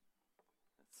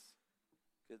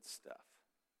Good stuff.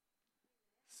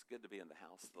 It's good to be in the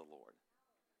house of the Lord.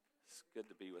 It's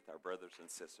good to be with our brothers and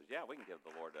sisters. Yeah, we can give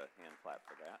the Lord a hand clap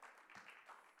for that.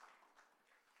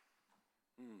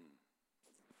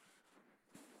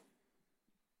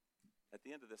 At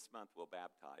the end of this month, we'll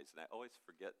baptize. And I always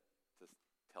forget to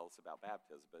tell us about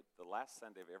baptism, but the last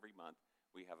Sunday of every month,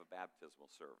 we have a baptismal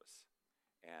service.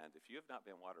 And if you have not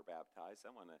been water baptized,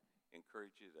 I want to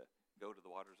encourage you to go to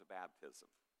the waters of baptism.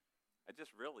 I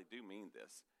just really do mean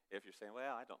this. If you're saying,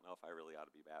 well, I don't know if I really ought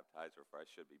to be baptized or if I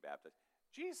should be baptized.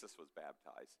 Jesus was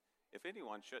baptized. If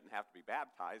anyone shouldn't have to be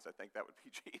baptized, I think that would be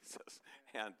Jesus.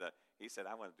 And he said,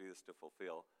 I want to do this to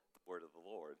fulfill the word of the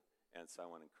Lord. And so I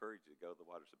want to encourage you to go to the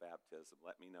waters of baptism.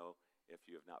 Let me know if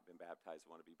you have not been baptized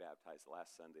and want to be baptized the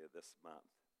last Sunday of this month.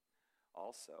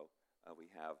 Also,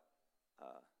 we have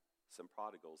some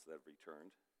prodigals that have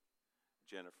returned.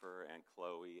 Jennifer and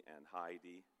Chloe and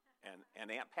Heidi and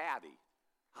Aunt Patty.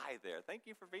 Hi there. Thank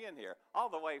you for being here.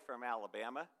 All the way from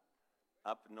Alabama,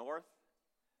 up north.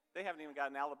 They haven't even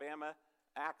got an Alabama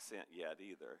accent yet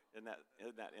either. Isn't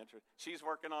that interesting? She's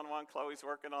working on one. Chloe's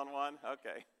working on one.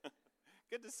 Okay.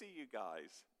 Good to see you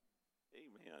guys.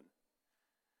 Amen.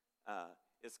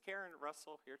 Is Karen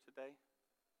Russell here today?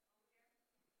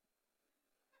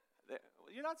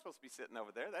 You're not supposed to be sitting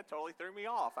over there. That totally threw me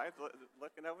off. I was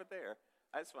looking over there.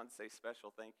 I just want to say special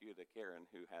thank you to Karen,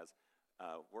 who has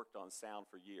worked on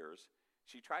sound for years.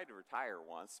 She tried to retire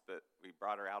once, but we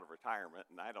brought her out of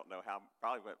retirement, and I don't know how,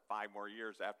 probably went 5 more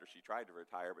years after she tried to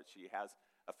retire, but she has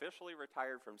officially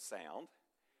retired from sound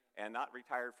and not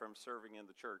retired from serving in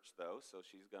the church, though, so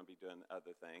she's going to be doing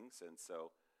other things. And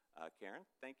so, Karen,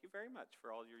 thank you very much for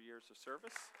all your years of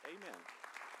service. Amen.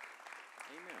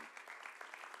 Amen.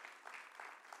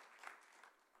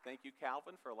 Thank you,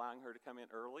 Calvin, for allowing her to come in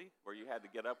early, where you had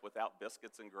to get up without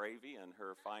biscuits and gravy and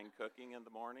her fine cooking in the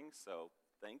morning. So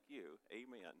thank you.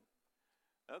 Amen.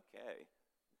 Okay.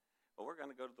 Well, we're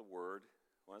going to go to the Word.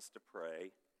 I want us to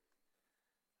pray.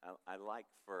 I like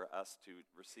for us to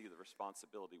receive the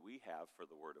responsibility we have for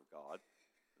the Word of God.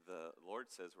 The Lord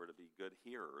says we're to be good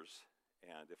hearers,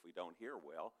 and if we don't hear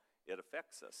well, it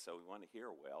affects us. So we want to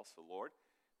hear well. So, Lord,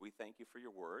 we thank you for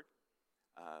your Word.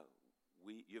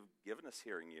 You've given us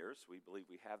hearing ears. We believe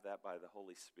we have that by the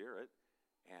Holy Spirit.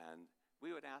 And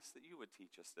we would ask that you would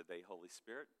teach us today, Holy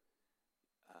Spirit.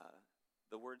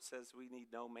 The word says we need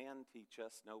no man teach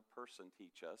us, no person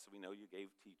teach us. We know you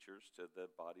gave teachers to the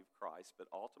body of Christ,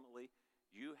 but ultimately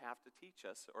you have to teach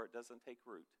us or it doesn't take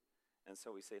root. And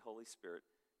so we say, Holy Spirit,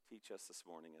 teach us this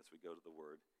morning as we go to the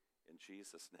word. In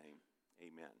Jesus' name,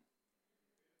 amen.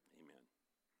 Amen.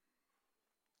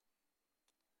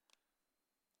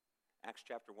 Acts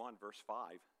chapter 1, verse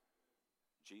 5,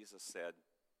 Jesus said,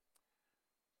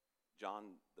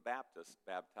 John the Baptist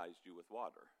baptized you with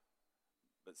water,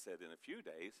 but said in a few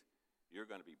days, you're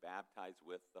going to be baptized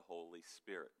with the Holy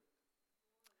Spirit.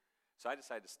 So I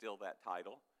decided to steal that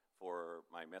title for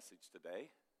my message today,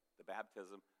 the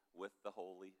baptism with the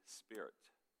Holy Spirit.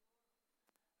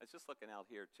 I was just looking out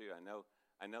here too. I know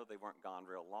they weren't gone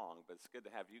real long, but it's good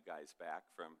to have you guys back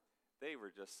from. They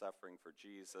were just suffering for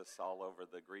Jesus all over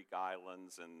the Greek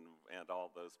islands and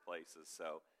all those places.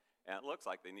 So, and it looks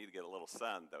like they need to get a little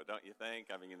sun, though, don't you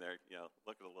think? I mean, they're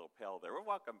looking a little pale there. Well,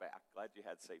 welcome back. Glad you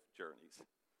had safe journeys.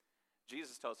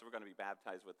 Jesus told us we're going to be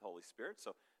baptized with the Holy Spirit,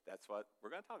 so that's what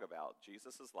we're going to talk about.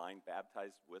 Jesus' line,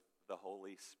 baptized with the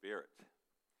Holy Spirit.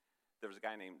 There was a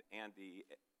guy named Andy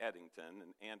Eddington,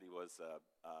 and Andy was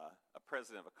a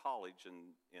president of a college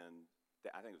in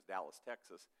I think it was Dallas,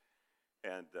 Texas.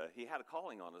 And he had a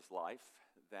calling on his life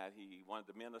that he wanted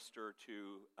to minister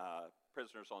to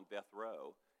prisoners on death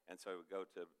row. And so he would go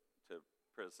to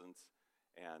prisons,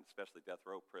 and especially death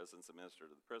row prisons, and minister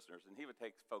to the prisoners. And he would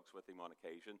take folks with him on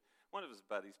occasion. One of his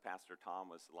buddies, Pastor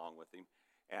Tom, was along with him.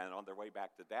 And on their way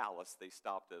back to Dallas, they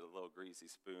stopped at a little Greasy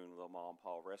Spoon, a little mom and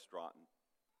pop restaurant.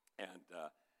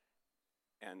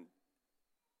 And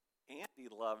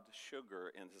Andy loved sugar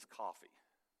in his coffee.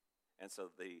 And so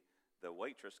the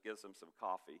waitress gives him some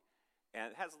coffee,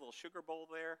 and it has a little sugar bowl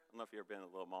there. I don't know if you've ever been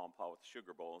in a little mom and pop with a sugar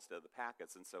bowl instead of the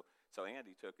packets. And so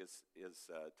Andy took his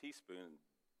teaspoon,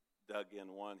 dug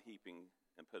in one heaping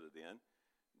and put it in,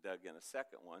 dug in a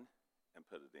second one and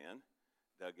put it in,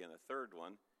 dug in a third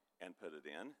one and put it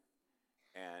in.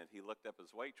 And he looked up at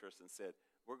his waitress and said,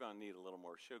 we're going to need a little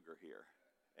more sugar here.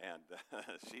 And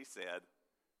she said,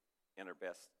 in her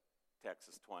best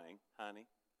Texas twang, honey,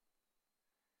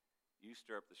 you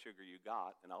stir up the sugar you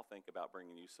got, and I'll think about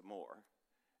bringing you some more.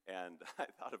 And I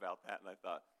thought about that, and I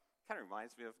thought, kind of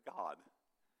reminds me of God.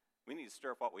 We need to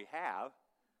stir up what we have.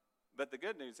 But the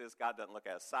good news is God doesn't look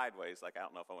at us sideways like, I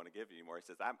don't know if I want to give you more. He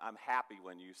says, I'm happy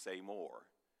when you say more.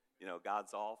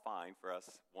 God's all fine for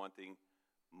us wanting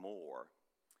more.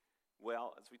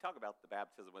 Well, as we talk about the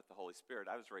baptism with the Holy Spirit,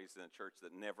 I was raised in a church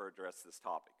that never addressed this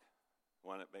topic. I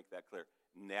want to make that clear.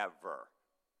 Never.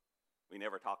 We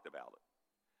never talked about it.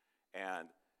 And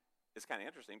it's kind of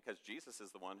interesting because Jesus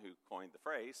is the one who coined the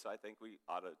phrase, so I think we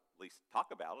ought to at least talk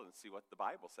about it and see what the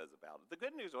Bible says about it. The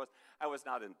good news was I was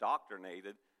not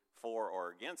indoctrinated for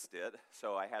or against it,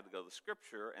 so I had to go to the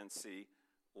Scripture and see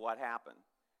what happened.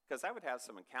 Because I would have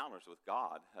some encounters with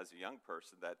God as a young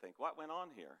person that I'd think, what went on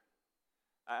here?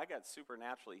 I got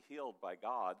supernaturally healed by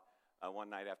God one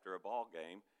night after a ball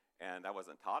game, and I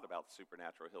wasn't taught about the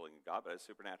supernatural healing of God, but I was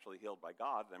supernaturally healed by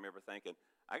God, and I remember thinking,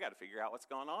 I got to figure out what's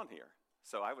going on here.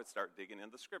 So I would start digging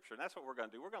into the Scripture, and that's what we're going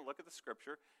to do. We're going to look at the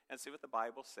Scripture and see what the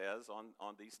Bible says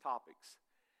on these topics.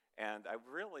 And I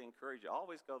really encourage you,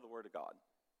 always go to the Word of God.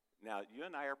 Now, you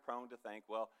and I are prone to think,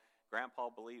 well, Grandpa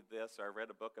believed this, or I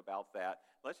read a book about that.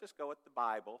 Let's just go with the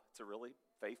Bible. It's a really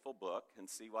faithful book, and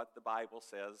see what the Bible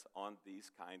says on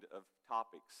these kind of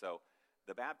topics. So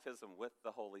the baptism with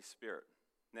the Holy Spirit.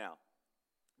 Now,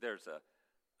 there's a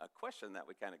question that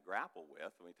we kind of grapple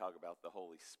with when we talk about the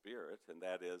Holy Spirit, and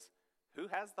that is, who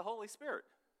has the Holy Spirit?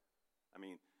 I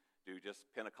mean, do just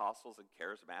Pentecostals and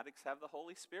charismatics have the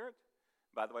Holy Spirit?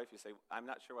 By the way, if you say, I'm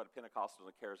not sure what a Pentecostal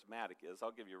and a charismatic is,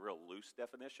 I'll give you a real loose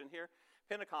definition here.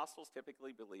 Pentecostals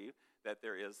typically believe that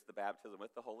there is the baptism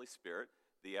with the Holy Spirit.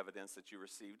 The evidence that you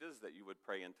received is that you would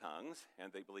pray in tongues,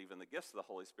 and they believe in the gifts of the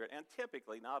Holy Spirit. And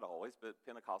typically, not always, but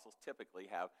Pentecostals typically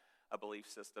have a belief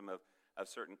system of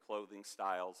certain clothing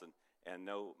styles and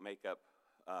no makeup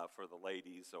for the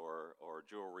ladies or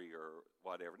jewelry or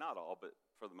whatever. Not all, but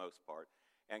for the most part.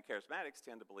 And charismatics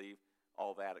tend to believe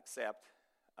all that except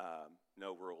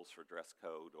no rules for dress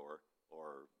code or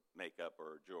makeup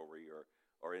or jewelry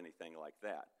or anything like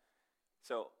that.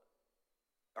 So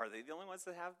are they the only ones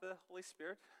that have the Holy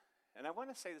Spirit? And I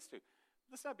want to say this too.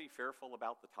 Let's not be fearful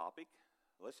about the topic.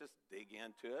 Let's just dig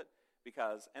into it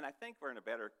and I think we're in a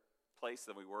better place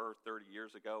than we were 30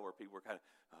 years ago where people were kind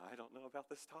of, I don't know about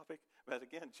this topic. But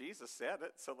again, Jesus said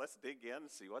it, so let's dig in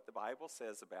and see what the Bible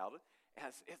says about it.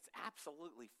 As it's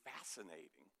absolutely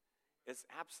fascinating. It's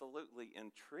absolutely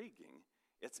intriguing.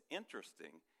 It's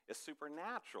interesting. It's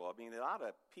supernatural. I mean, it ought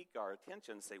to pique our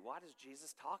attention and say, what is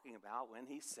Jesus talking about when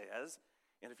he says,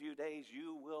 in a few days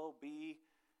you will be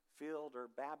filled or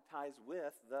baptized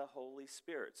with the Holy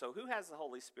Spirit? So who has the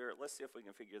Holy Spirit? Let's see if we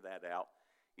can figure that out.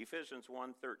 Ephesians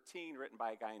 1:13, written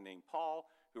by a guy named Paul,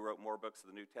 who wrote more books of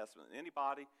the New Testament than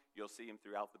anybody. You'll see him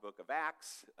throughout the book of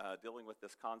Acts, dealing with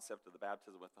this concept of the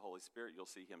baptism with the Holy Spirit. You'll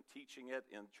see him teaching it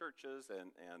in churches,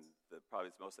 and probably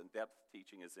his most in-depth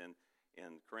teaching is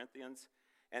in Corinthians.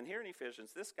 And here in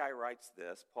Ephesians, this guy writes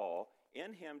this, Paul,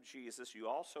 in him, Jesus, you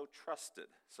also trusted.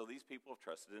 So these people have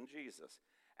trusted in Jesus.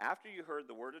 After you heard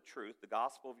the word of truth, the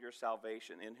gospel of your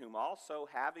salvation, in whom also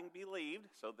having believed,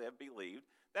 so they've believed.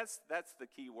 That's the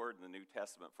key word in the New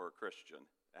Testament for a Christian.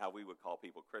 How we would call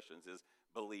people Christians is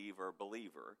believe or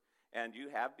believer. And you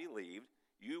have believed,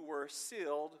 you were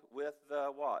sealed with the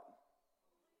what?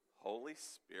 Holy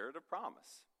Spirit of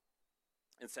promise.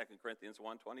 In 2 Corinthians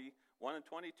 1:21 and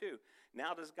 22.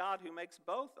 Now does God, who makes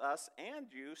both us and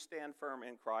you stand firm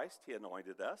in Christ, he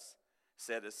anointed us,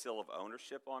 set his seal of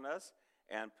ownership on us,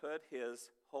 and put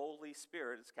his Holy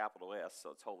Spirit, it's capital S,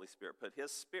 so it's Holy Spirit, put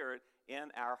his Spirit in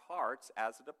our hearts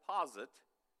as a deposit,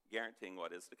 guaranteeing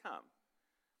what is to come.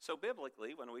 So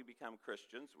biblically, when we become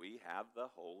Christians, we have the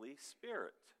Holy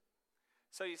Spirit.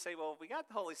 So you say, well, if we got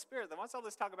the Holy Spirit, then what's all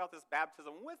this talk about this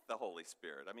baptism with the Holy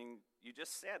Spirit? I mean, you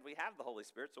just said we have the Holy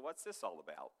Spirit, so what's this all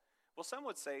about? Well, some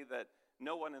would say that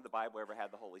no one in the Bible ever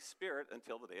had the Holy Spirit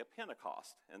until the day of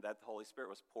Pentecost, and that the Holy Spirit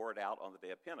was poured out on the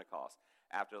day of Pentecost.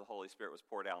 After the Holy Spirit was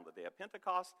poured out on the day of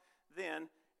Pentecost, then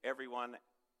everyone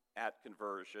at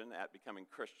conversion, at becoming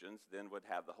Christians, then would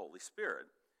have the Holy Spirit.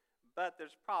 But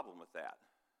there's a problem with that.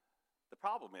 The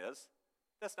problem is,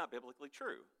 that's not biblically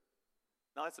true.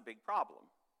 Now, that's a big problem.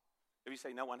 If you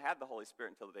say no one had the Holy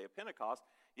Spirit until the day of Pentecost,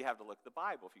 you have to look at the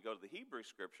Bible. If you go to the Hebrew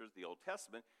Scriptures, the Old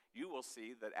Testament, you will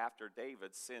see that after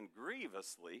David sinned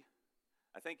grievously,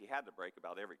 I think he had to break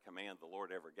about every command the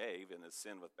Lord ever gave in his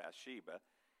sin with Bathsheba,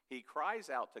 he cries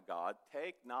out to God,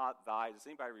 take not thy, does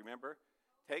anybody remember?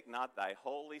 Take not thy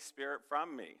Holy Spirit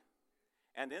from me.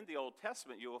 And in the Old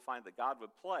Testament, you will find that God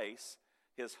would place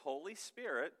his Holy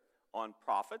Spirit on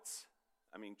prophets,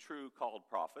 true called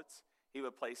prophets. He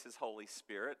would place his Holy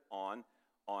Spirit on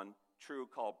true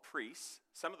called priests.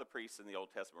 Some of the priests in the Old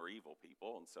Testament were evil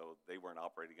people, and so they weren't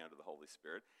operating under the Holy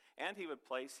Spirit. And he would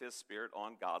place his Spirit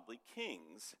on godly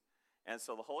kings. And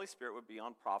so the Holy Spirit would be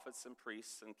on prophets and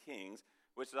priests and kings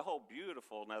which is a whole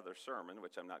beautiful another sermon,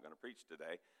 which I'm not going to preach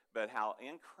today, but how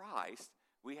in Christ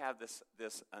we have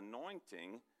this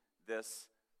anointing, this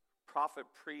prophet,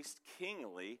 priest,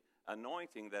 kingly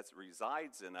anointing that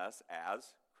resides in us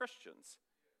as Christians.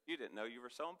 You didn't know you were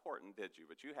so important, did you?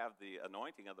 But you have the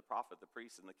anointing of the prophet, the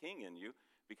priest, and the king in you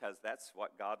because that's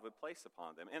what God would place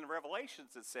upon them. In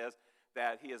Revelations it says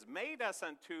that he has made us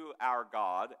unto our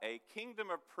God a kingdom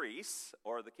of priests,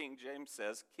 or the King James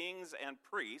says kings and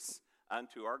priests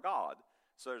unto our God.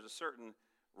 So there's a certain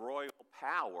royal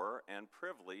power and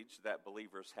privilege that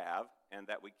believers have and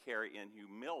that we carry in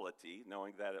humility,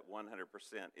 knowing that it 100%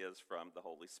 is from the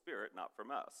Holy Spirit, not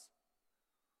from us.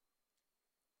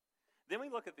 Then we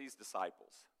look at these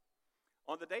disciples.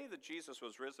 On the day that Jesus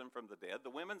was risen from the dead, the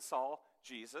women saw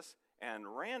Jesus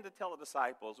and ran to tell the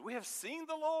disciples, "We have seen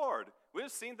the Lord. We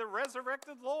have seen the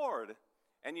resurrected Lord."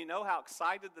 And you know how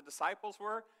excited the disciples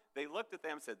were? They looked at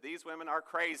them and said, "These women are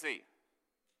crazy."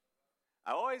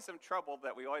 I always am troubled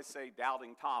that we always say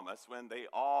doubting Thomas when they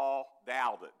all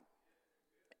doubted.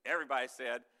 Everybody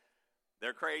said,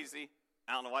 "They're crazy.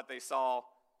 I don't know what they saw,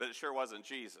 but it sure wasn't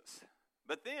Jesus."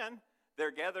 But then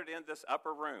they're gathered in this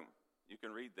upper room. You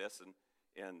can read this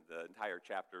in the entire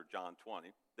chapter of John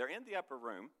 20. They're in the upper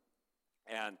room,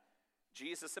 and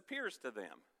Jesus appears to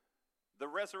them. The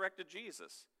resurrected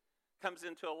Jesus comes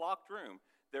into a locked room.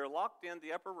 They're locked in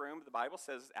the upper room, the Bible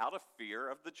says, out of fear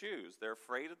of the Jews. They're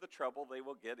afraid of the trouble they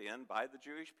will get in by the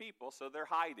Jewish people, so they're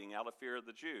hiding out of fear of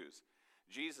the Jews.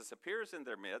 Jesus appears in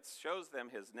their midst, shows them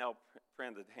his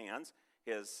nail-printed hands,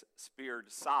 his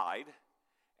speared side,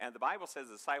 and the Bible says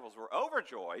the disciples were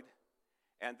overjoyed,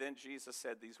 and then Jesus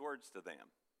said these words to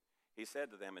them. He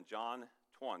said to them in John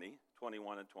 20,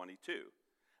 21 and 22,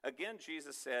 "Again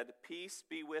Jesus said, 'Peace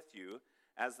be with you.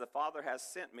 As the Father has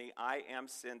sent me, I am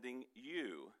sending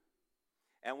you.'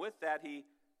 And with that he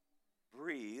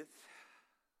breathed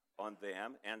on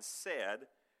them and said,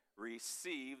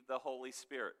 'Receive the Holy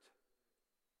Spirit.'"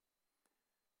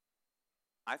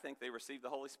 I think they received the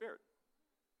Holy Spirit.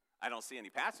 I don't see any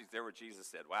passage there where Jesus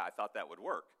said, "Wow, I thought that would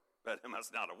work," but it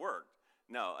must not have worked.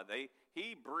 No,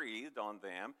 he breathed on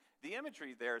them. The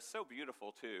imagery there is so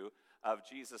beautiful, too, of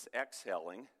Jesus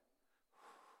exhaling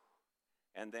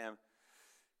and then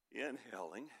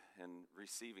inhaling and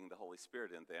receiving the Holy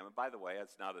Spirit in them. And by the way,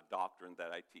 it's not a doctrine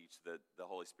that I teach that the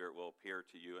Holy Spirit will appear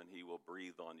to you and he will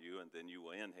breathe on you and then you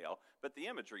will inhale. But the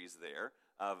imagery is there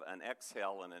of an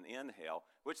exhale and an inhale,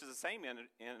 which is the same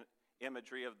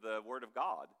imagery of the Word of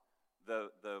God.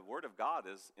 The Word of God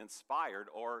is inspired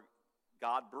or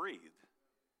God-breathed.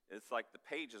 It's like the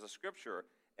pages of Scripture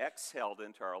exhaled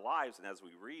into our lives, and as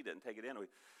we read it and take it in,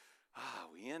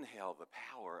 we inhale the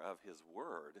power of His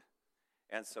Word.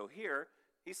 And so here,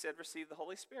 He said, "Receive the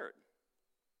Holy Spirit."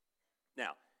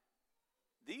 Now,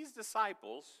 these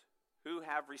disciples who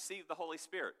have received the Holy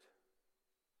Spirit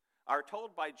are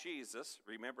told by Jesus,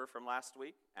 remember from last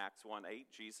week, Acts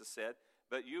 1:8, Jesus said,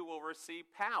 "But you will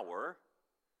receive power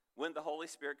when the Holy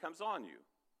Spirit comes on you.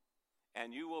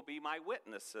 And you will be my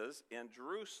witnesses in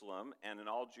Jerusalem and in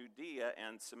all Judea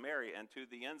and Samaria and to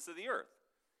the ends of the earth."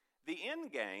 The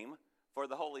end game for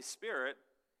the Holy Spirit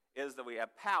is that we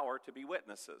have power to be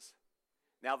witnesses.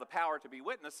 Now, the power to be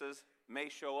witnesses may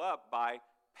show up by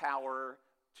power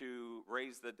to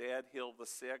raise the dead, heal the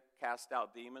sick, cast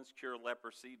out demons, cure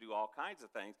leprosy, do all kinds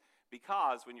of things.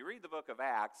 Because when you read the book of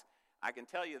Acts, I can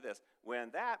tell you this, when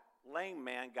that lame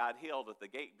man got healed at the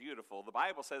Gate Beautiful, the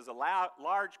Bible says a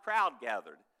large crowd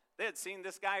gathered. They had seen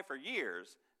this guy for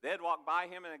years. They had walked by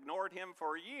him and ignored him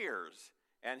for years.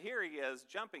 And here he is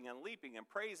jumping and leaping and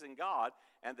praising God,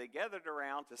 and they gathered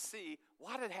around to see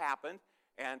what had happened.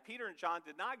 And Peter and John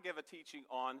did not give a teaching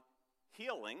on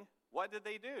healing. What did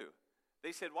they do?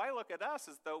 They said, "Why look at us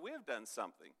as though we have done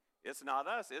something? It's not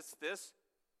us, it's this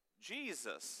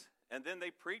Jesus." And then they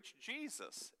preach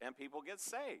Jesus, and people get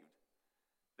saved.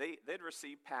 They'd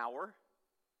receive power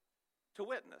to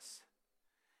witness.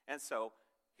 And so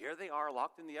here they are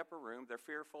locked in the upper room. They're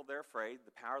fearful, they're afraid.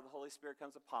 The power of the Holy Spirit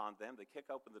comes upon them. They kick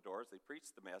open the doors. They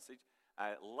preach the message.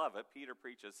 I love it. Peter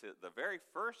preaches the very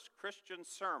first Christian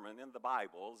sermon in the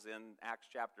Bible is in Acts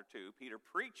chapter 2. Peter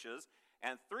preaches,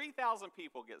 and 3,000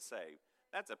 people get saved.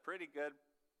 That's a pretty good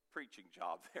preaching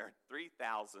job there.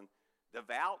 3,000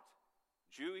 devout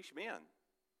Jewish men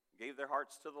gave their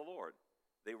hearts to the Lord.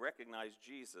 They recognized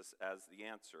Jesus as the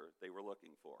answer they were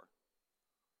looking for.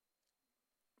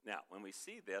 Now, when we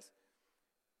see this,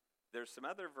 there's some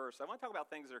other verse. I want to talk about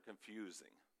things that are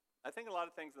confusing. I think a lot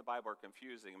of things in the Bible are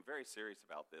confusing. I'm very serious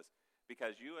about this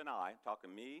because you and I,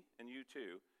 talking me and you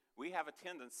too, we have a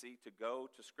tendency to go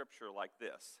to Scripture like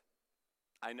this.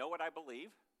 I know what I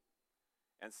believe,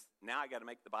 And now I got to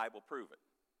make the Bible prove it.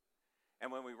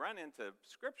 And when we run into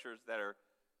scriptures that are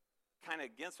kind of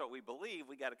against what we believe,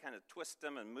 we got to kind of twist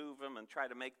them and move them and try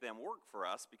to make them work for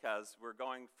us, because we're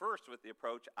going first with the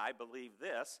approach, I believe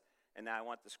this, and now I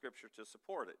want the scripture to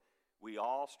support it. We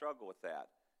all struggle with that.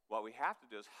 What we have to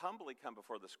do is humbly come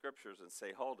before the scriptures and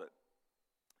say, hold it.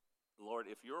 Lord,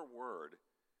 if your word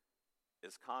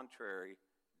is contrary,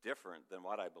 different than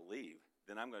what I believe,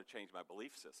 then I'm going to change my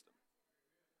belief system.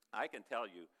 I can tell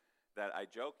you that I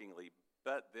jokingly,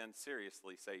 but then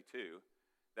seriously say too,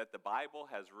 that the Bible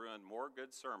has ruined more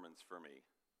good sermons for me.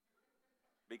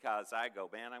 Because I go,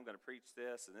 man, I'm going to preach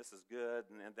this, and this is good,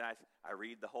 and then I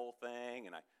read the whole thing,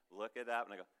 and I look it up,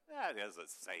 and I go, that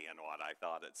isn't saying what I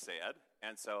thought it said.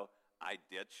 And so I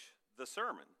ditch the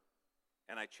sermon,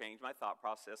 and I change my thought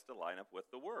process to line up with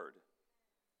the Word.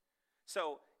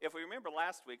 So if we remember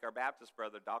last week, our Baptist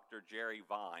brother, Dr. Jerry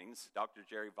Vines,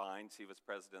 he was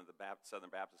president of the Southern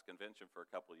Baptist Convention for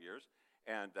a couple of years,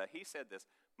 and he said this: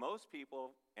 most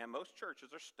people and most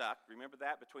churches are stuck, remember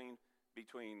that, between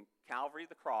Calvary,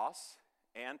 the cross,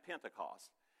 and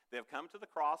Pentecost. They have come to the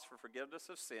cross for forgiveness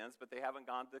of sins, but they haven't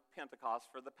gone to Pentecost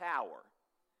for the power.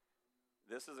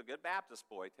 This is a good Baptist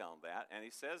boy telling that, and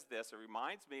he says this. It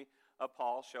reminds me of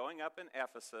Paul showing up in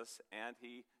Ephesus, and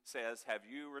he says, have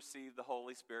you received the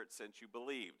Holy Spirit since you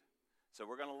believed? So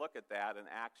we're going to look at that in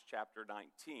Acts chapter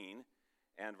 19,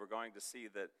 and we're going to see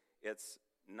that it's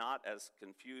not as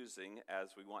confusing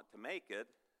as we want to make it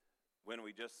when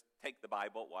we just take the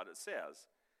Bible what it says.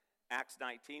 Acts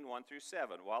 19, 1 through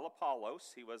 7. While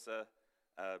Apollos, he was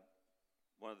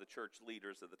one of the church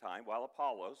leaders at the time, while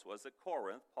Apollos was at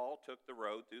Corinth, Paul took the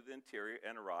road through the interior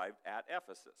and arrived at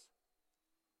Ephesus.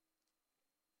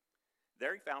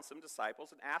 There he found some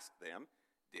disciples and asked them,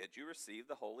 did you receive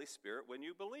the Holy Spirit when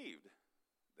you believed?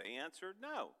 They answered,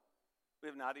 no. We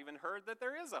have not even heard that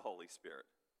there is a Holy Spirit.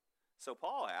 So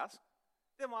Paul asked,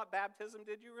 then what baptism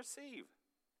did you receive?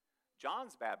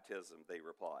 John's baptism, they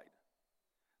replied.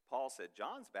 Paul said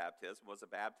John's baptism was a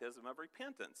baptism of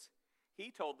repentance. He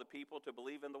told the people to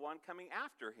believe in the one coming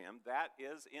after him, that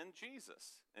is, in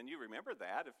Jesus. And you remember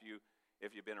that if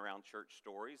you've been around church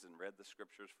stories and read the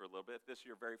scriptures for a little bit. If this is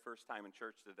your very first time in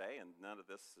church today and none of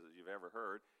this you've ever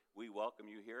heard, we welcome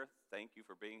you here. Thank you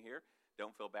for being here.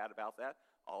 Don't feel bad about that.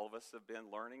 All of us have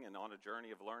been learning and on a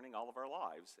journey of learning all of our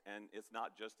lives. And it's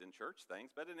not just in church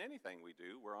things, but in anything we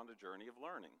do, we're on a journey of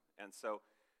learning. And so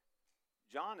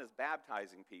John is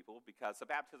baptizing people because the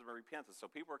baptism of repentance. So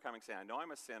people are coming saying, I know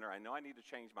I'm a sinner. I know I need to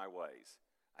change my ways.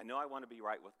 I know I want to be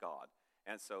right with God.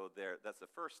 And so that's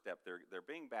the first step. They're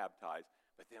being baptized.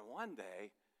 But then one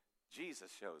day,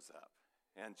 Jesus shows up.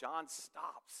 And John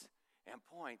stops and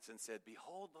points and said,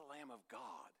 behold the Lamb of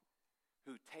God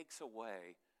who takes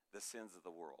away the sins of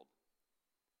the world.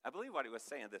 I believe what he was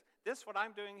saying, this what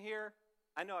I'm doing here,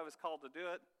 I know I was called to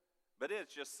do it, but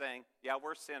it's just saying, yeah,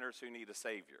 we're sinners who need a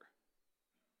Savior.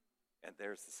 And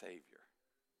there's the Savior.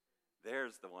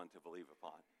 There's the one to believe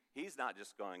upon. He's not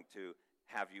just going to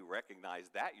have you recognize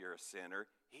that you're a sinner.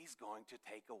 He's going to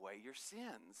take away your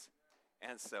sins.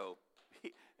 And so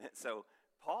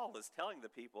Paul is telling the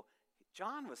people,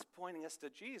 John was pointing us to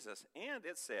Jesus. And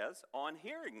it says, on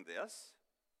hearing this,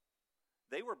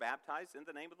 they were baptized in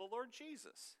the name of the Lord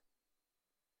Jesus.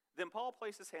 Then Paul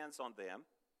placed his hands on them.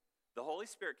 The Holy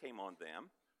Spirit came on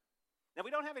them. Now,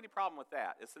 we don't have any problem with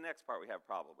that. It's the next part we have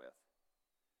a problem with.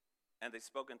 And they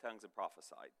spoke in tongues and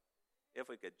prophesied. If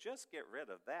we could just get rid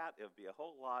of that, it would be a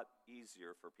whole lot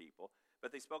easier for people.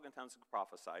 But they spoke in tongues and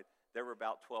prophesied. There were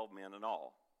about 12 men in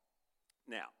all.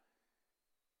 Now,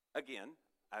 again,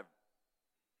 I've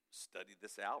studied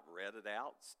this out, read it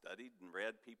out, studied and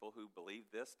read people who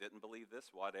believed this, didn't believe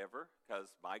this, whatever,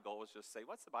 because my goal was just to say,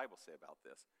 what's the Bible say about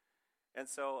this? And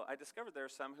so I discovered there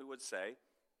are some who would say,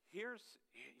 you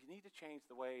need to change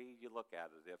the way you look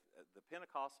at it. If the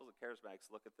Pentecostals and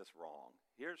Charismatics look at this wrong,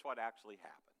 here's what actually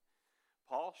happened.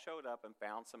 Paul showed up and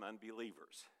found some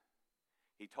unbelievers.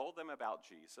 He told them about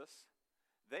Jesus.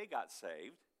 They got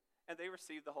saved, and they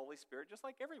received the Holy Spirit just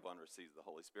like everyone receives the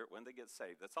Holy Spirit when they get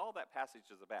saved. That's all that passage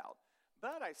is about.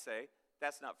 But I say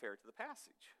that's not fair to the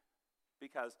passage,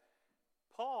 because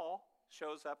Paul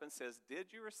shows up and says,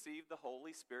 did you receive the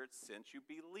Holy Spirit since you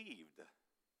believed?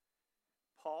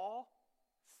 Paul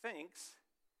thinks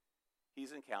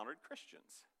he's encountered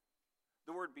Christians.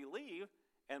 The word believe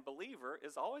and believer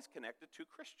is always connected to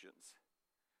Christians.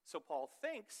 So Paul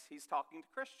thinks he's talking to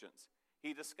Christians.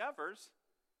 He discovers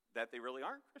that they really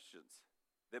aren't Christians.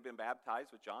 They've been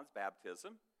baptized with John's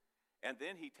baptism, and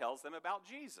then he tells them about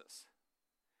Jesus.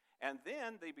 And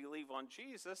then they believe on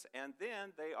Jesus, and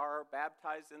then they are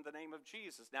baptized in the name of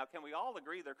Jesus. Now, can we all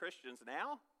agree they're Christians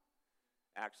now?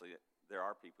 Actually, there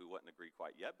are people who wouldn't agree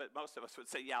quite yet, but most of us would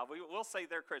say, yeah, we'll say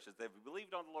they're Christians. They've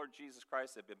believed on the Lord Jesus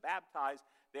Christ. They've been baptized.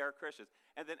 They are Christians.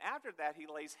 And then after that, he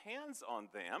lays hands on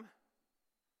them,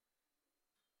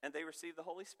 and they receive the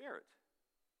Holy Spirit.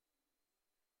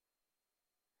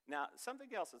 Now, something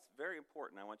else that's very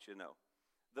important I want you to know.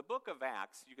 The book of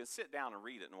Acts, you can sit down and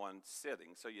read it in one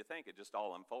sitting, so you think it just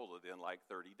all unfolded in like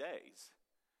 30 days.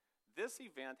 This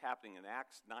event happening in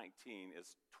Acts 19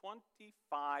 is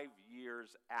 25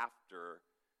 years after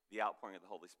the outpouring of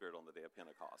the Holy Spirit on the day of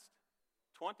Pentecost.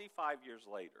 25 years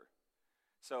later.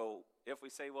 So if we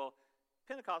say, well,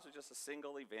 Pentecost was just a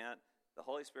single event, the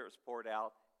Holy Spirit was poured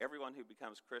out, everyone who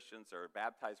becomes Christians are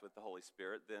baptized with the Holy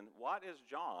Spirit, then what is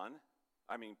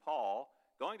Paul,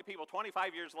 going to people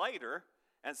 25 years later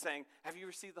and saying, have you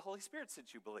received the Holy Spirit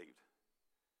since you believed?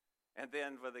 And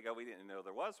then when they go, we didn't know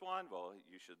there was one. Well,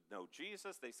 you should know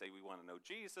Jesus. They say, we want to know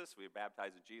Jesus. We are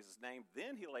baptized in Jesus' name.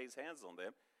 Then he lays hands on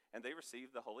them, and they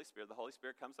receive the Holy Spirit. The Holy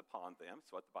Spirit comes upon them.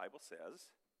 That's what the Bible says.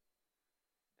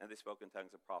 And they spoke in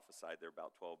tongues and prophesied. There were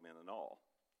about 12 men in all.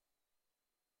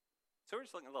 So we're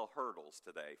just looking at little hurdles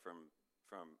today from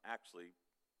actually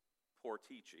poor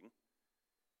teaching.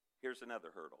 Here's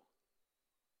another hurdle.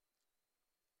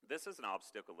 This is an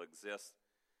obstacle that exists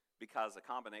because a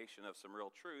combination of some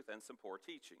real truth and some poor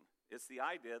teaching. It's the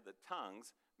idea that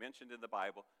tongues, mentioned in the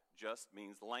Bible, just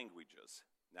means languages.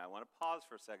 Now, I want to pause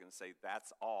for a second and say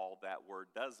that's all that word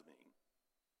does mean.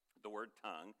 The word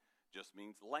tongue just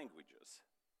means languages.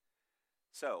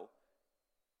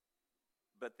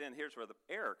 But then here's where the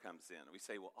error comes in. We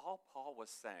say, well, all Paul was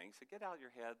saying, so get out of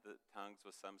your head that tongues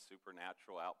was some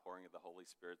supernatural outpouring of the Holy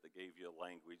Spirit that gave you a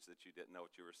language that you didn't know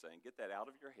what you were saying. Get that out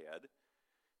of your head.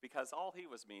 Because all he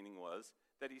was meaning was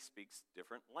that he speaks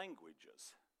different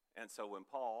languages. And so when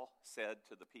Paul said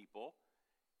to the people,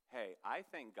 hey, I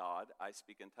thank God I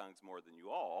speak in tongues more than you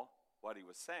all, what he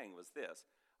was saying was this: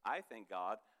 I thank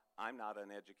God I'm not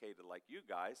uneducated like you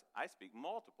guys. I speak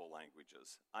multiple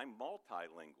languages. I'm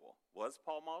multilingual. Was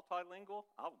Paul multilingual?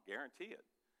 I'll guarantee it.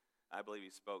 I believe he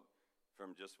spoke,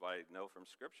 from just what I know from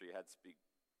Scripture, he had to speak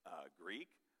Greek,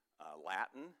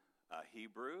 Latin,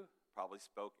 Hebrew, probably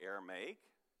spoke Aramaic,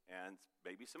 and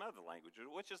maybe some other languages,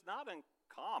 which is not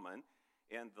uncommon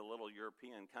in the little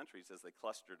European countries as they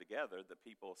cluster together, that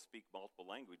people speak multiple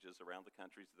languages around the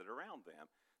countries that are around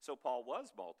them. So Paul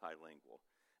was multilingual.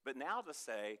 But now to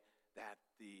say that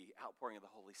the outpouring of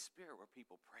the Holy Spirit, where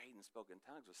people prayed and spoke in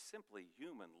tongues, was simply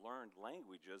human learned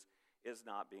languages, is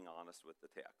not being honest with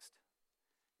the text.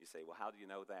 You say, well, how do you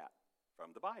know that?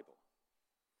 From the Bible.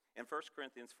 In 1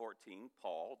 Corinthians 14,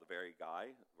 Paul, the very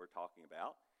guy we're talking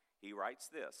about, he writes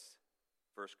this,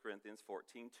 1 Corinthians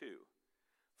 14:2.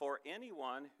 For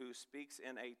anyone who speaks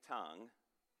in a tongue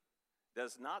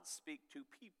does not speak to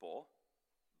people,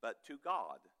 but to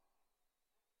God.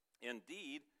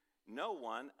 Indeed, no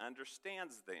one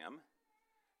understands them.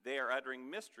 They are uttering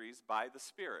mysteries by the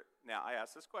Spirit. Now, I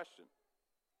ask this question.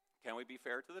 Can we be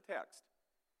fair to the text?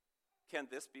 Can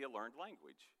this be a learned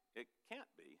language? It can't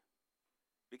be.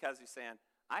 Because he's saying,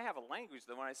 I have a language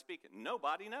that when I speak it,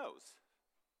 nobody knows.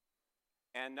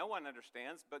 And no one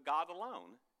understands but God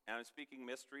alone. And I'm speaking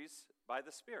mysteries by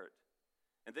the Spirit.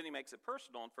 And then he makes it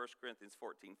personal in 1 Corinthians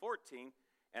 14:14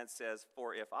 and says,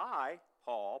 for if I,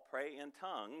 Paul, pray in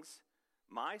tongues,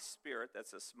 my spirit,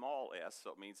 that's a small s,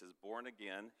 so it means is born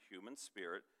again, human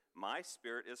spirit, my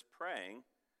spirit is praying,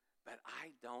 but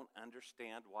I don't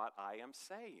understand what I am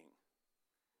saying.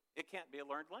 It can't be a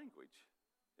learned language.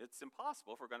 It's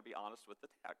impossible if we're going to be honest with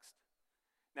the text.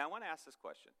 Now, I want to ask this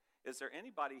question. Is there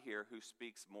anybody here who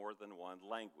speaks more than one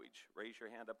language? Raise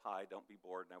your hand up high. Don't be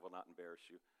bored, and I will not embarrass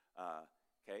you.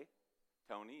 Okay.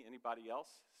 Tony, anybody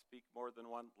else speak more than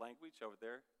one language over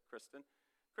there? Kristen,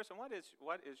 what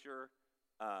is your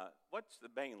what's the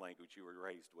main language you were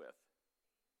raised with?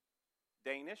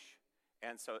 Danish,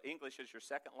 and so English is your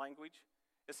second language.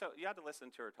 And so you had to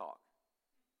listen to her talk.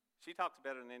 She talks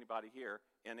better than anybody here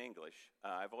in English.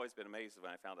 I've always been amazed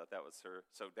when I found out that was her.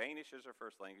 So Danish is her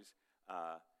first language,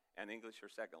 and English her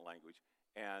second language.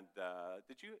 And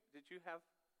did you have?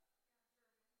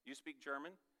 You speak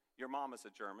German? Your mom is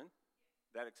a German.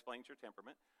 That explains your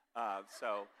temperament. I'm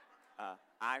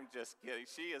just kidding.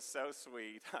 She is so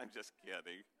sweet. I'm just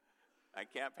kidding. I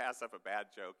can't pass up a bad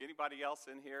joke. Anybody else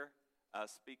in here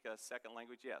speak a second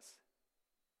language? Yes.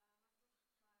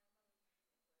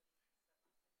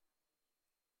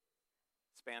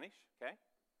 Spanish, okay.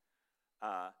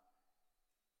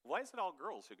 Why is it all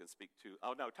girls who can speak two?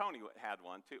 Oh, no, Tony had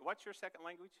one too. What's your second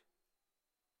language?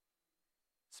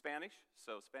 Spanish.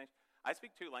 So Spanish. I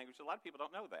speak two languages. A lot of people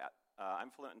don't know that. I'm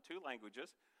fluent in two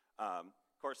languages. Of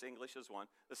course, English is one.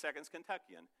 The second's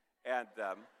Kentuckian. And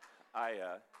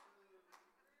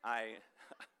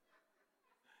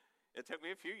it took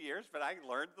me a few years, but I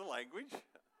learned the language.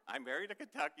 I married a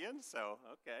Kentuckian, so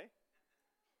okay.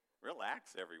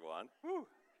 Relax, everyone. Whew.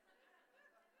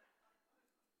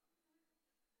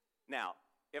 Now,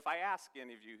 if I ask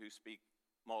any of you who speak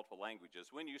multiple languages,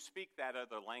 when you speak that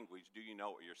other language, do you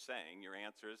know what you're saying? Your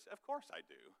answer is, of course I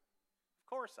do. Of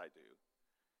course I do.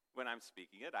 When I'm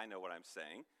speaking it, I know what I'm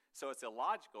saying. So it's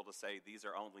illogical to say these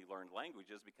are only learned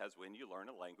languages, because when you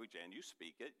learn a language and you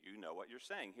speak it, you know what you're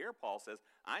saying. Here Paul says,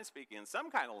 I'm speaking in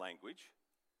some kind of language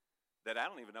that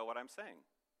I don't even know what I'm saying.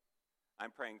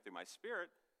 I'm praying through my spirit,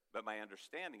 but my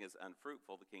understanding is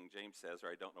unfruitful, the King James says,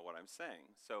 or I don't know what I'm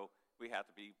saying. So we have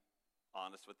to be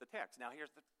honest with the text. Now,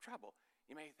 here's the trouble.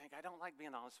 You may think, I don't like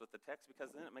being honest with the text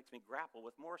because then it makes me grapple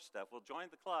with more stuff. Well, join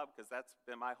the club, because that's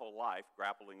been my whole life,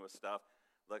 grappling with stuff,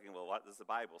 looking, well, what does the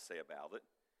Bible say about it?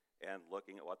 And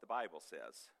looking at what the Bible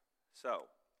says. So,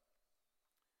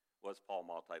 was Paul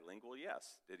multilingual?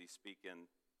 Yes. Did he speak in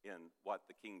what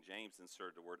the King James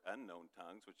inserted the word unknown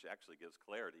tongues, which actually gives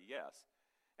clarity? Yes.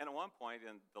 And at one point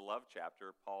in the love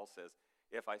chapter, Paul says,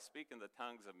 if I speak in the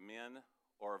tongues of men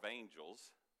or of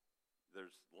angels,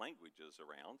 there's languages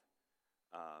around,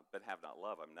 but have not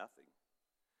love, I'm nothing.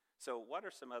 So what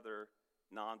are some other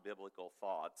non-biblical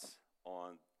thoughts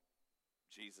on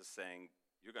Jesus saying,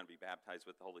 you're going to be baptized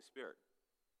with the Holy Spirit?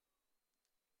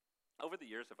 Over the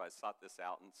years, if I sought this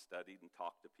out and studied and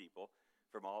talked to people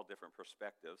from all different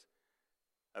perspectives,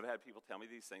 I've had people tell me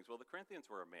these things. Well, the Corinthians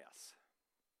were a mess.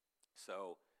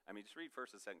 So, just read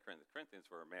 1st and 2nd Corinthians. The Corinthians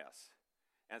were a mess.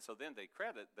 And so then they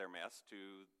credit their mess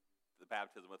to the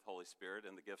baptism with the Holy Spirit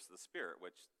and the gifts of the Spirit,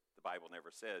 which the Bible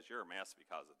never says you're a mess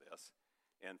because of this.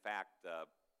 In fact,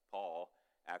 Paul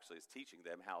actually is teaching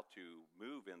them how to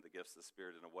move in the gifts of the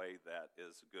Spirit in a way that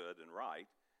is good and right.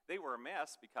 They were a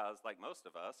mess because, like most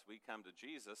of us, we come to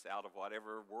Jesus out of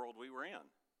whatever world we were in.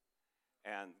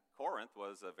 And Corinth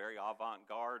was a very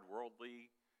avant-garde,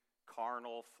 worldly,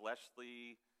 carnal,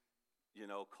 fleshly,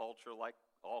 culture like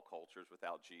all cultures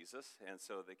without Jesus. And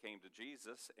so they came to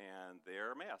Jesus, and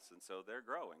they're a mess, and so they're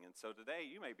growing. And so today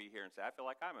you may be here and say, I feel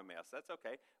like I'm a mess. That's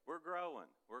okay. We're growing.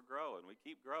 We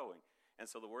keep growing. And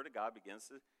so the Word of God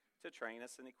begins to train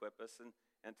us and equip us and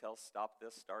tell us, stop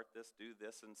this, start this, do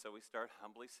this. And so we start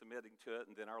humbly submitting to it,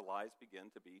 and then our lives begin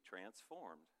to be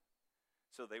transformed.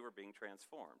 So they were being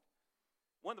transformed.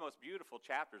 One of the most beautiful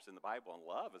chapters in the Bible on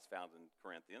love is found in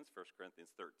Corinthians, 1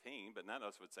 Corinthians 13, but none of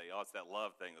us would say, oh, it's that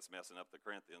love thing that's messing up the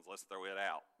Corinthians, let's throw it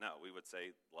out. No, we would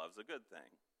say love's a good thing.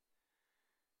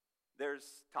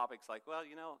 There's topics like, well,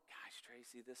 gosh,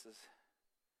 Tracy, this is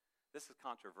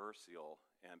controversial,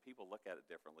 and people look at it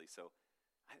differently, so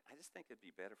I just think it'd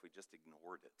be better if we just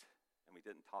ignored it and we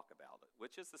didn't talk about it,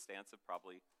 which is the stance of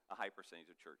probably a high percentage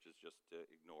of churches, just to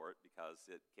ignore it because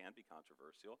it can be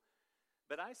controversial.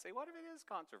 But I say, what if it is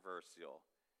controversial?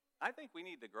 I think we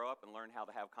need to grow up and learn how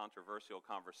to have controversial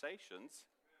conversations.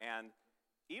 And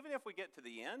even if we get to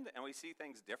the end and we see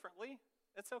things differently,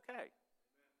 it's okay.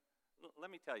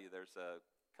 Let me tell you, there's a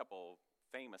couple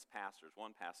famous pastors.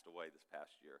 One passed away this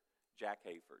past year, Jack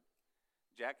Hayford.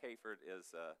 Jack Hayford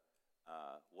he's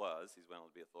went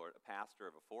on to be a pastor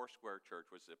of a Foursquare church,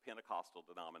 which is a Pentecostal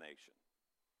denomination.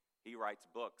 He writes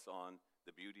books on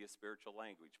the beauty of spiritual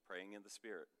language, praying in the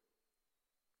Spirit.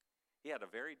 He had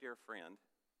a very dear friend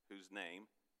whose name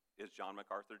is John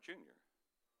MacArthur Jr.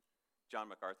 John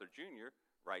MacArthur Jr.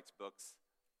 writes books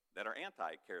that are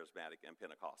anti-charismatic and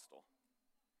Pentecostal.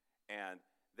 And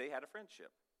they had a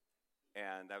friendship.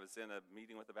 And I was in a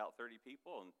meeting with about 30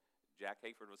 people, and Jack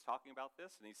Hayford was talking about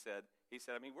this, and he said,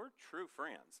 we're true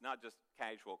friends, not just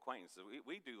casual acquaintances.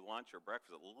 We do lunch or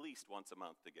breakfast at least once a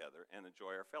month together and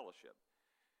enjoy our fellowship.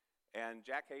 And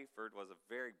Jack Hayford was a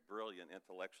very brilliant,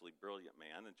 intellectually brilliant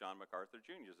man, and John MacArthur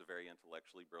Jr. is a very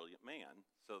intellectually brilliant man.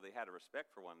 So they had a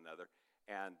respect for one another.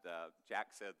 And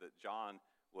Jack said that John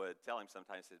would tell him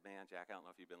sometimes, man, Jack, I don't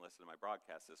know if you've been listening to my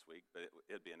broadcast this week, but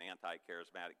it'd be an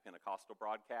anti-charismatic Pentecostal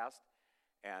broadcast.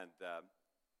 And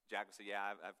Jack would say,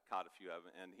 yeah, I've caught a few of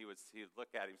them. And he would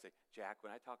look at him and say, Jack,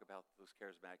 when I talk about those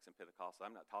charismatics and Pentecostals,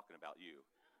 I'm not talking about you.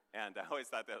 And I always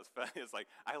thought that was funny. It's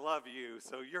like, I love you,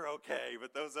 so you're okay,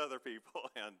 but those other people.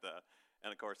 And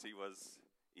of course, he was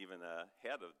even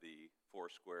head of the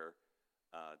Foursquare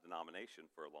denomination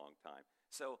for a long time.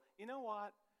 So, you know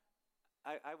what?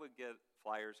 I would get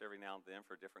flyers every now and then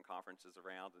for different conferences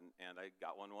around, and I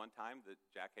got one time that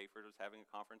Jack Hayford was having a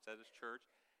conference at his church.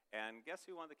 And guess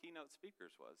who one of the keynote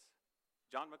speakers was?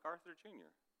 John MacArthur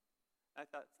Jr. I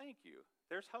thought, thank you.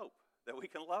 There's hope that we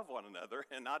can love one another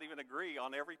and not even agree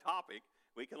on every topic.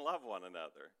 We can love one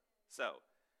another. So,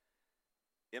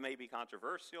 It may be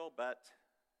controversial, but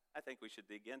I think we should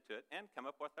dig into it and come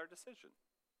up with our decision.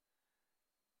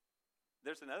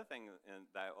 There's another thing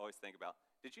that I always think about.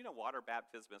 Did you know water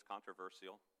baptism is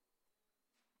controversial?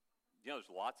 You know,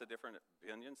 there's lots of different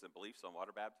opinions and beliefs on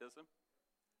water baptism.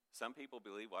 Some people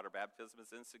believe water baptism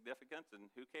is insignificant, and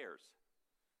who cares?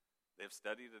 They've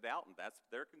studied it out, and that's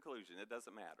their conclusion. It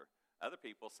doesn't matter. Other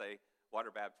people say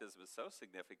water baptism is so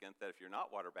significant that if you're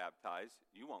not water baptized,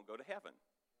 you won't go to heaven.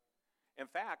 In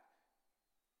fact,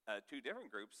 two different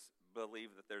groups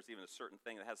believe that there's even a certain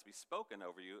thing that has to be spoken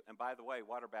over you. And by the way,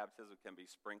 water baptism can be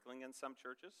sprinkling in some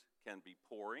churches, can be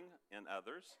pouring in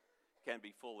others, can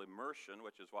be full immersion,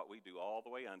 which is what we do all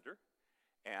the way under.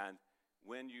 And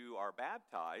when you are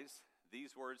baptized,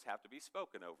 these words have to be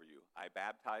spoken over you. I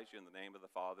baptize you in the name of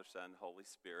the Father, Son, Holy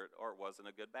Spirit, or it wasn't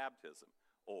a good baptism.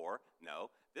 Or, no,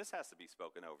 this has to be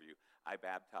spoken over you. I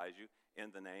baptize you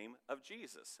in the name of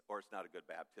Jesus, or it's not a good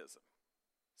baptism.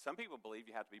 Some people believe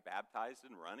you have to be baptized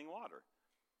in running water.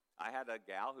 I had a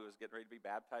gal who was getting ready to be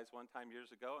baptized one time years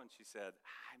ago, and she said,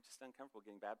 I'm just uncomfortable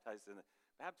getting baptized in a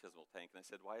baptismal tank. And I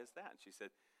said, why is that? And she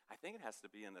said, I think it has to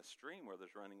be in a stream where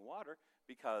there's running water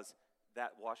because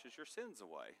that washes your sins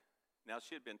away. Now,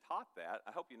 she had been taught that.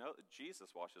 I hope you know that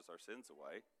Jesus washes our sins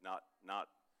away, not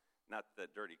the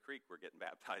dirty creek we're getting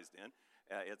baptized in.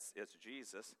 It's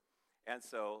Jesus. And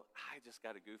so I just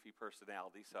got a goofy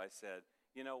personality, so I said,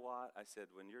 you know what? I said,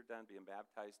 when you're done being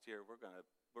baptized here, we're gonna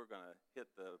hit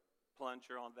the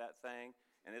plunger on that thing,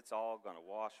 and it's all gonna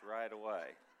wash right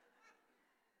away.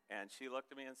 And she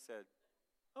looked at me and said,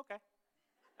 okay.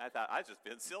 I thought, I was just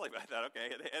being silly, but I thought, okay,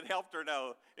 it helped her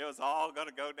know it was all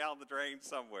gonna go down the drain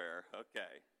somewhere.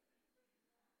 Okay.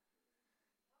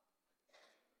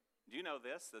 Do you know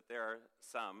this, that there are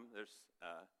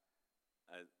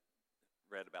I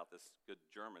read about this good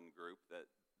German group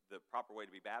that the proper way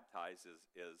to be baptized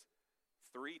is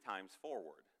 3 times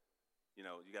forward. You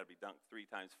know, you got to be dunked 3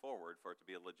 times forward for it to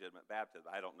be a legitimate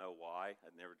baptism. I don't know why.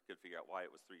 I never could figure out why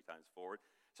it was 3 times forward.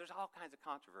 So there's all kinds of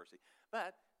controversy.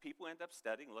 But people end up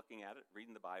studying, looking at it,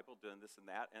 reading the Bible, doing this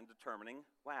and that, and determining,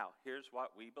 wow, here's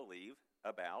what we believe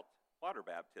about water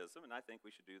baptism, and I think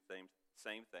we should do the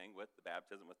same thing with the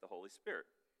baptism with the Holy Spirit.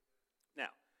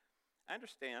 Now, I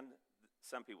understand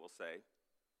some people say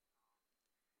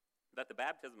that the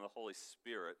baptism of the Holy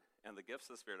Spirit and the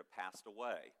gifts of the Spirit have passed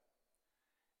away.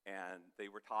 And they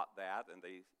were taught that, and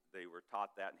they were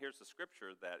taught that. And here's the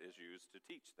scripture that is used to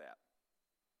teach that.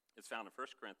 It's found in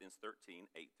 1 Corinthians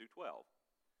 13, 8 through 12.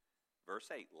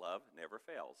 Verse 8, love never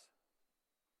fails.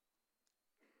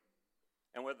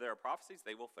 And whether there are prophecies,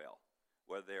 they will fail.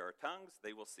 Whether there are tongues,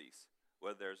 they will cease.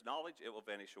 Whether there is knowledge, it will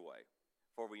vanish away.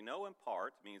 For we know in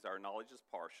part means our knowledge is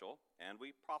partial, and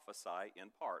we prophesy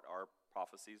in part. Our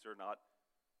prophecies are not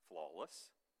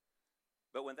flawless.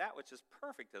 But when that which is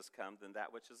perfect has come, then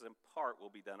that which is in part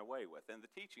will be done away with. And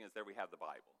the teaching is there we have the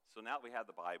Bible. So now that we have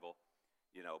the Bible,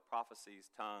 you know,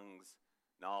 prophecies, tongues,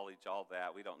 knowledge, all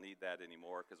that, we don't need that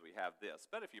anymore because we have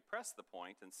this. But if you press the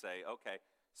point and say, okay,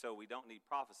 so we don't need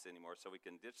prophecy anymore, so we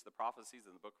can ditch the prophecies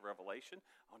in the book of Revelation,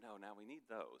 oh no, now we need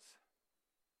those.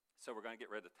 So we're going to get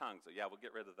rid of tongues. So yeah, we'll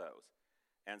get rid of those.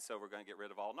 And so we're going to get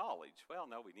rid of all knowledge. Well,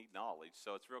 no, we need knowledge.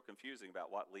 So it's real confusing about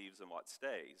what leaves and what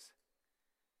stays.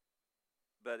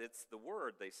 But it's the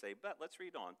word, they say. But let's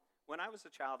read on. When I was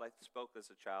a child, I spoke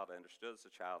as a child. I understood as a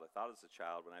child. I thought as a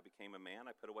child. When I became a man,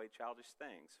 I put away childish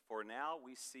things. For now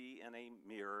we see in a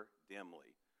mirror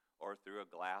dimly, or through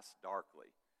a glass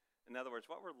darkly. In other words,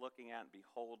 what we're looking at and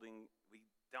beholding, we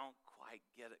don't quite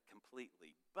get it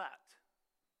completely. But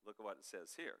look at what it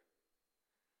says here.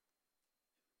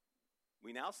 We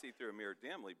now see through a mirror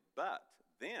dimly, but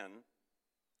then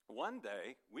one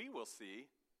day we will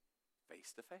see face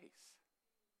to face.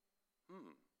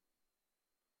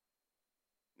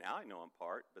 Now I know in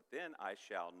part, but then I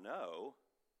shall know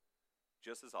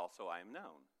just as also I am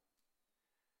known.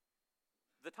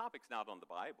 The topic's not on the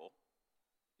Bible.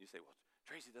 You say, well,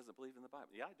 Tracy doesn't believe in the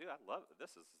Bible. Yeah, I do. I love it.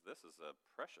 This is a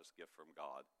precious gift from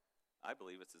God. I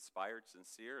believe it's inspired,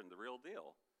 sincere, and the real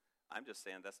deal. I'm just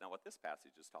saying that's not what this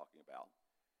passage is talking about.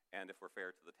 And if we're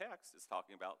fair to the text, it's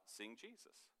talking about seeing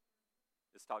Jesus.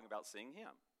 It's talking about seeing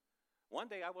him. One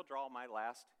day I will draw my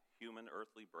last human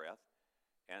earthly breath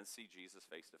and see Jesus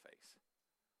face to face.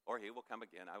 Or he will come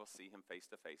again, I will see him face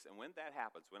to face. And when that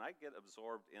happens, when I get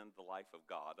absorbed in the life of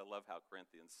God, I love how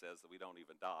Corinthians says that we don't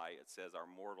even die. It says our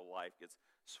mortal life gets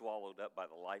swallowed up by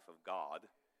the life of God.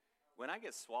 When I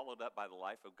get swallowed up by the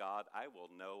life of God, I will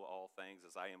know all things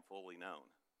as I am fully known.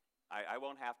 I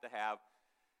won't have to have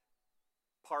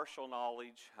partial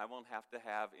knowledge. I won't have to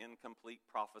have incomplete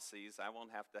prophecies. I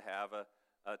won't have to have a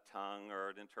a tongue or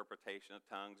an interpretation of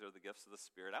tongues or the gifts of the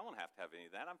Spirit. I won't have to have any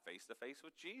of that. I'm face to face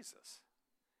with Jesus.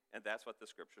 And that's what the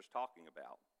Scripture's talking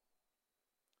about.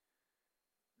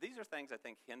 These are things I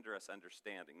think hinder us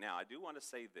understanding. Now, I do want to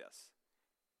say this.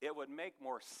 It would make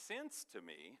more sense to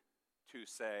me to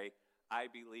say, I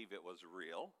believe it was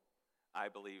real. I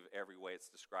believe every way it's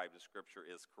described in Scripture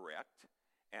is correct.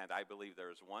 And I believe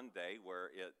there's one day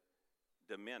where it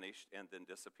diminished and then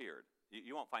disappeared.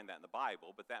 You won't find that in the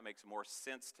Bible, but that makes more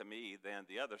sense to me than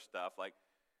the other stuff like,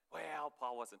 well,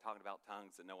 Paul wasn't talking about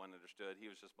tongues that no one understood. He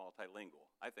was just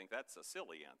multilingual. I think that's a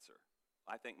silly answer.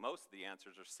 I think most of the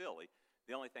answers are silly.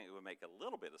 The only thing that would make a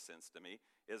little bit of sense to me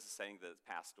is saying that it's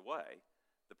passed away.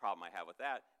 The problem I have with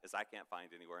that is I can't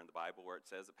find anywhere in the Bible where it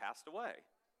says it passed away.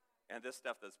 And this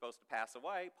stuff that's supposed to pass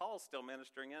away, Paul's still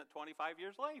ministering in it 25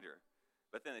 years later.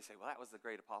 But then they say, well, that was the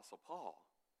great apostle Paul.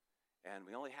 And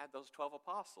we only had those 12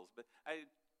 apostles. But I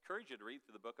encourage you to read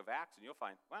through the book of Acts, and you'll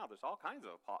find, wow, there's all kinds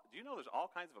of apostles. Do you know there's all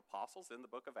kinds of apostles in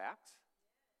the book of Acts?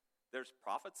 There's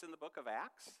prophets in the book of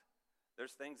Acts.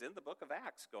 There's things in the book of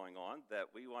Acts going on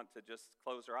that we want to just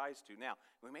close our eyes to. Now,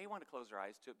 we may want to close our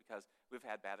eyes to it because we've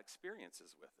had bad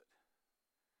experiences with it.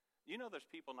 You know there's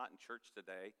people not in church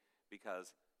today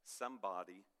because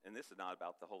somebody, and this is not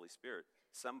about the Holy Spirit,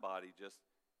 somebody just,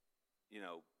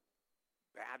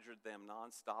 badgered them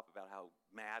nonstop about how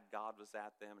mad God was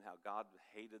at them and how God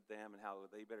hated them and how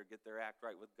they better get their act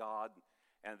right with God.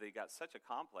 And they got such a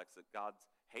complex that God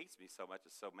hates me so much,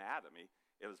 is so mad at me.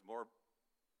 It was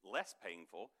less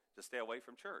painful to stay away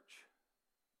from church.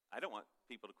 I don't want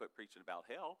people to quit preaching about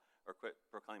hell or quit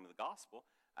proclaiming the gospel.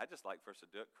 I just like for us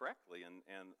to do it correctly and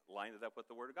line it up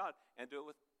with the Word of God and do it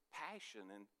with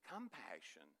passion and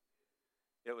compassion.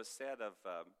 It was said of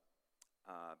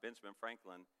Benjamin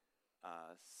Franklin,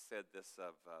 said this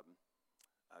of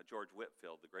George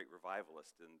Whitefield, the great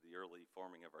revivalist in the early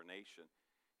forming of our nation.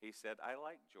 He said, I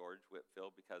like George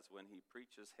Whitefield because when he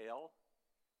preaches hell,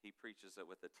 he preaches it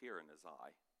with a tear in his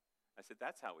eye. I said,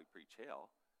 that's how we preach hell,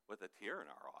 with a tear in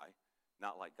our eye.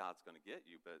 Not like God's going to get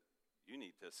you, but you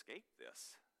need to escape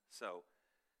this. So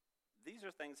these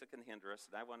are things that can hinder us,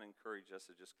 and I want to encourage us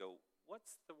to just go,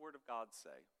 what's the Word of God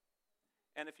say?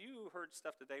 And if you heard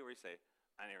stuff today where you say,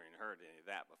 I never even heard any of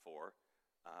that before,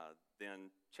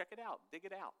 then check it out, dig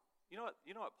it out. You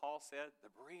know what Paul said? The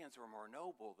Bereans were more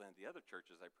noble than the other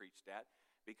churches I preached at,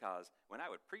 because when I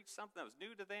would preach something that was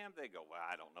new to them, they'd go, well,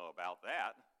 I don't know about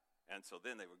that. And so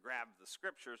then they would grab the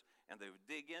Scriptures and they would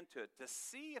dig into it to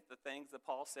see if the things that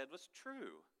Paul said was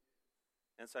true.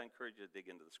 And so I encourage you to dig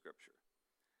into the Scripture.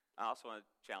 I also want to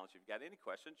challenge you, if you've got any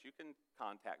questions, you can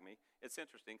contact me. It's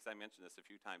interesting because I mention this a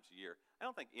few times a year. I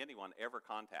don't think anyone ever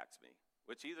contacts me,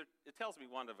 which either it tells me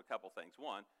one of a couple things.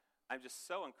 One, I'm just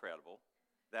so incredible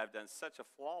that I've done such a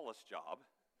flawless job.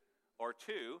 Or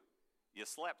two, you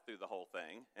slept through the whole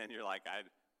thing, and you're like,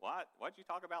 what'd you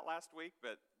talk about last week?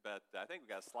 But I think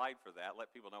we've got a slide for that.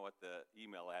 Let people know what the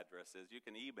email address is. You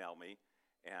can email me.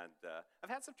 And I've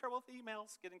had some trouble with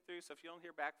emails getting through, so if you don't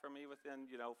hear back from me within,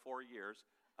 4 years,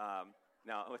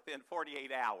 now within 48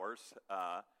 hours,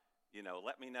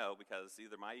 let me know, because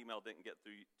either my email didn't get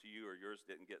through to you or yours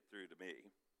didn't get through to me.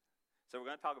 So we're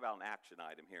going to talk about an action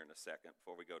item here in a second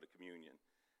before we go to communion.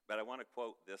 But I want to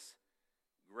quote this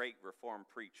great Reformed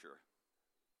preacher.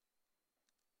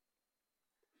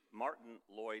 Martin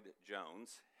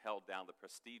Lloyd-Jones held down the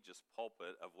prestigious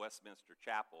pulpit of Westminster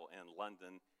Chapel in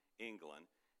London, England,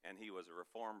 and he was a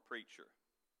Reformed preacher.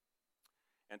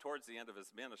 And towards the end of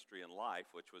his ministry in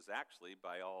life, which was actually,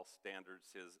 by all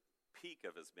standards, his peak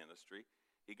of his ministry,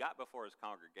 he got before his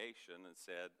congregation and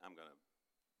said, I'm going to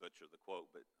butcher the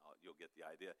quote, but you'll get the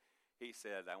idea. He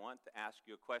said, I want to ask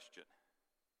you a question.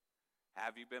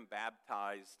 Have you been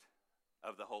baptized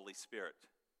of the Holy Spirit?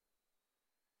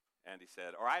 And he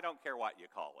said, or I don't care what you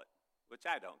call it, which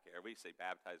I don't care. We say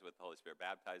baptized with the Holy Spirit,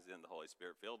 baptized in the Holy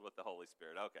Spirit, filled with the Holy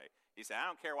Spirit. Okay. He said, I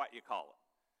don't care what you call it,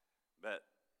 but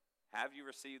have you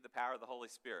received the power of the Holy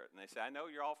Spirit? And they say, I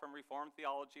know you're all from Reformed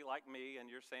theology like me,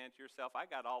 and you're saying to yourself, I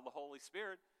got all the Holy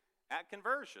Spirit at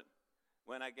conversion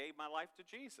when I gave my life to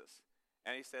Jesus.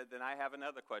 And he said, then I have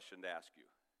another question to ask you.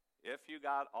 If you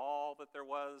got all that there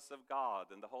was of God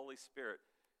and the Holy Spirit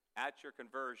at your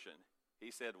conversion,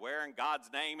 he said, where in God's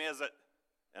name is it?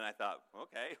 And I thought,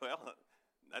 okay, well,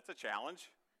 that's a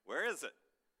challenge. Where is it?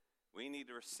 We need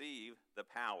to receive the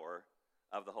power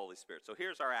of the Holy Spirit. So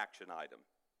here's our action item.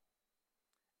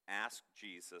 Ask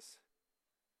Jesus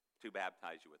to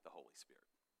baptize you with the Holy Spirit.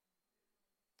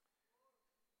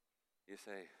 You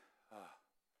say, oh,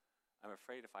 I'm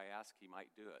afraid if I ask, he might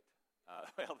do it.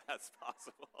 Well, that's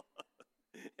possible.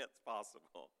 It's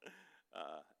possible.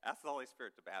 Ask the Holy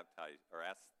Spirit to baptize, or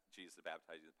ask Jesus to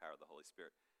baptize you in the power of the Holy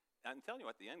Spirit. And I'm telling you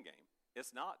what, the end game,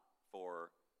 it's not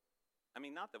for,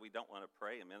 not that we don't want to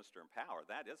pray and minister in power.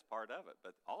 That is part of it.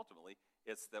 But ultimately,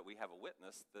 it's that we have a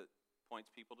witness that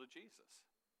points people to Jesus.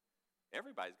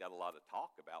 Everybody's got a lot of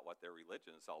talk about what their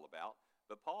religion is all about.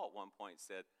 But Paul at one point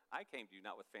said, I came to you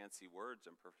not with fancy words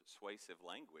and persuasive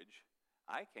language.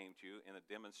 I came to you in a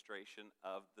demonstration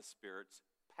of the Spirit's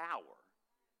power.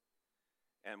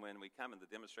 And when we come in the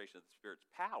demonstration of the Spirit's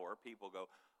power, people go,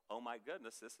 oh my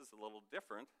goodness, this is a little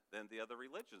different than the other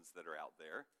religions that are out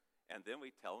there. And then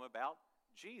we tell them about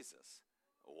Jesus.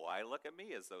 Why look at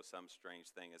me as though some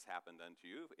strange thing has happened unto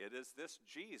you? It is this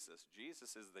Jesus.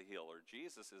 Jesus is the healer.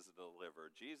 Jesus is the deliverer.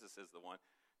 Jesus is the one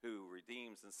who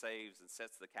redeems and saves and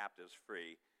sets the captives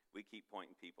free. We keep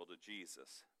pointing people to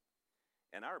Jesus.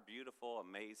 And our beautiful,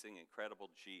 amazing,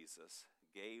 incredible Jesus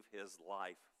gave his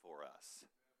life for us.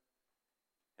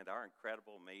 And our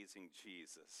incredible, amazing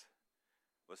Jesus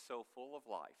was so full of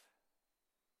life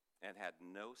and had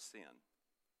no sin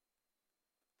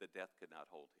that death could not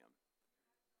hold him.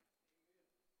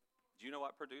 Do you know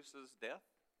what produces death?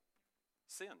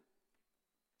 Sin.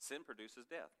 Sin produces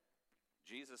death.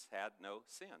 Jesus had no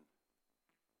sin.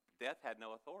 Death had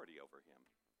no authority over him.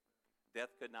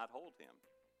 Death could not hold him.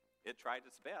 It tried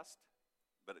its best,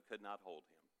 but it could not hold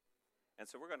him. And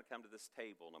so we're going to come to this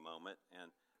table in a moment, and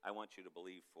I want you to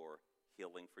believe for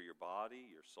healing for your body,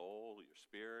 your soul, your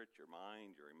spirit, your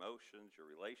mind, your emotions, your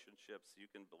relationships. You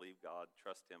can believe God,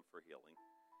 trust him for healing.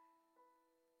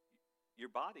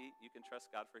 Your body, you can trust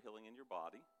God for healing in your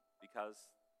body because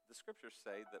the scriptures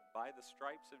say that by the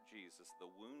stripes of Jesus, the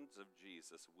wounds of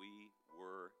Jesus, we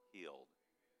were healed.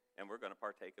 And we're going to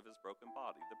partake of his broken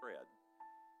body, the bread.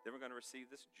 Then we're going to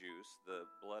receive this juice, the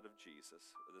blood of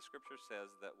Jesus. The scripture says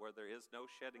that where there is no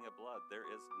shedding of blood, there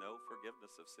is no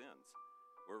forgiveness of sins.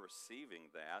 We're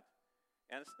receiving that.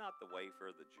 And it's not the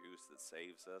wafer, the juice that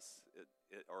saves us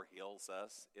or heals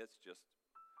us. It's just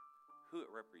who it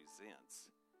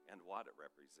represents and what it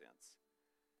represents.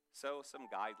 So some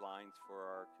guidelines for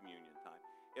our communion time.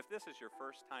 If this is your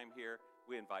first time here,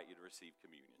 we invite you to receive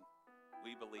communion.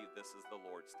 We believe this is the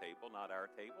Lord's table, not our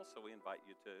table, so we invite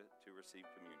you to receive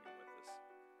communion with us.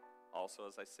 Also,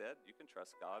 as I said, you can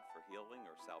trust God for healing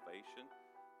or salvation.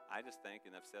 I just think,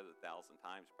 and I've said it 1,000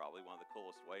 times, probably one of the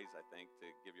coolest ways, I think,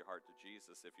 to give your heart to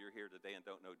Jesus. If you're here today and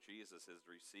don't know Jesus, is to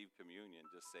receive communion.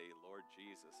 Just say, Lord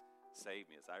Jesus, save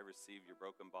me as I receive your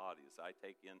broken body, as I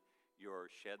take in your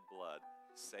shed blood.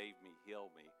 Save me, heal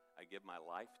me. I give my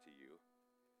life to you.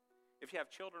 If you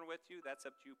have children with you, that's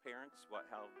up to you parents,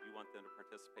 how you want them to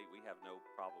participate. We have no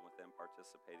problem with them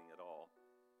participating at all.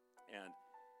 And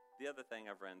the other thing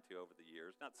I've run into over the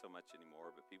years, not so much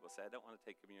anymore, but people say, I don't want to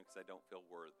take communion because I don't feel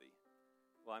worthy.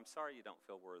 Well, I'm sorry you don't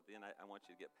feel worthy, and I want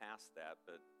you to get past that,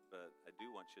 but I do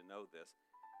want you to know this.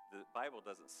 The Bible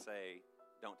doesn't say,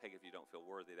 don't take it if you don't feel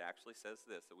worthy. It actually says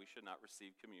this, that we should not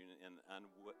receive communion in an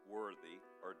unworthy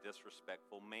or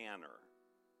disrespectful manner.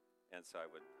 And so I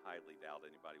would highly doubt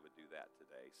anybody would do that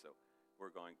today. So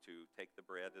we're going to take the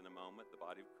bread in a moment, the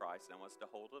body of Christ, and I want us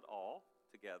to hold it all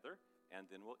together, and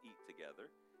then we'll eat together.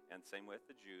 And same with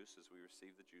the juice. As we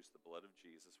receive the juice, the blood of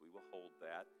Jesus, we will hold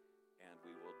that, and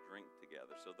we will drink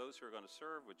together. So those who are going to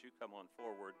serve, would you come on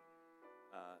forward?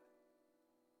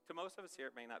 To most of us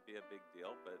here, it may not be a big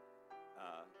deal, but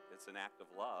it's an act of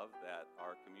love that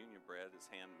our communion bread is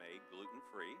handmade,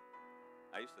 gluten-free.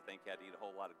 I used to think you had to eat a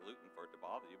whole lot of gluten for it to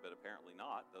bother you, but apparently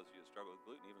not. Those of you who struggle with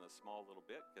gluten, even a small little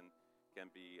bit can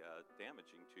be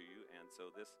damaging to you. And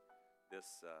so this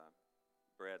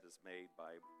bread is made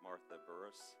by Martha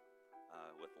Burris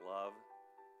with love,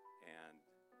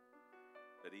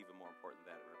 but even more important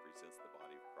than that, it represents the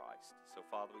body of Christ. So,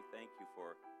 Father, we thank you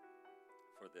for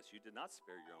this. You did not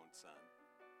spare your own son.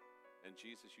 And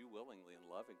Jesus, you willingly and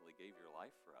lovingly gave your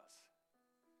life for us.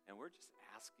 And we're just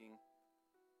asking,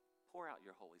 pour out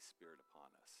your Holy Spirit upon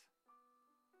us.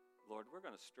 Lord, we're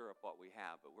going to stir up what we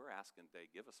have, but we're asking today,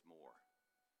 give us more.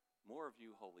 More of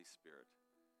you, Holy Spirit.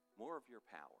 More of your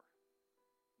power.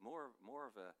 More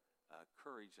of a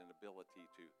courage and ability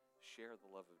to share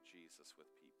the love of Jesus with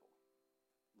people.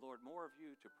 Lord, more of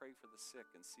you to pray for the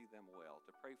sick and see them well,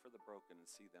 to pray for the broken and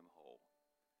see them whole.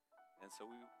 And so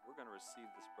we're going to receive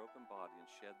this broken body and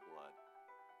shed blood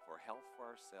for health for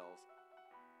ourselves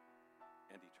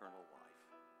and eternal life.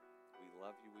 We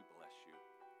love you. We bless you.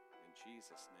 In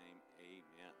Jesus' name,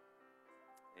 amen.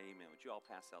 Amen. Would you all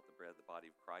pass out the bread, the body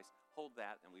of Christ? Hold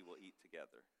that, and we will eat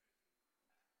together.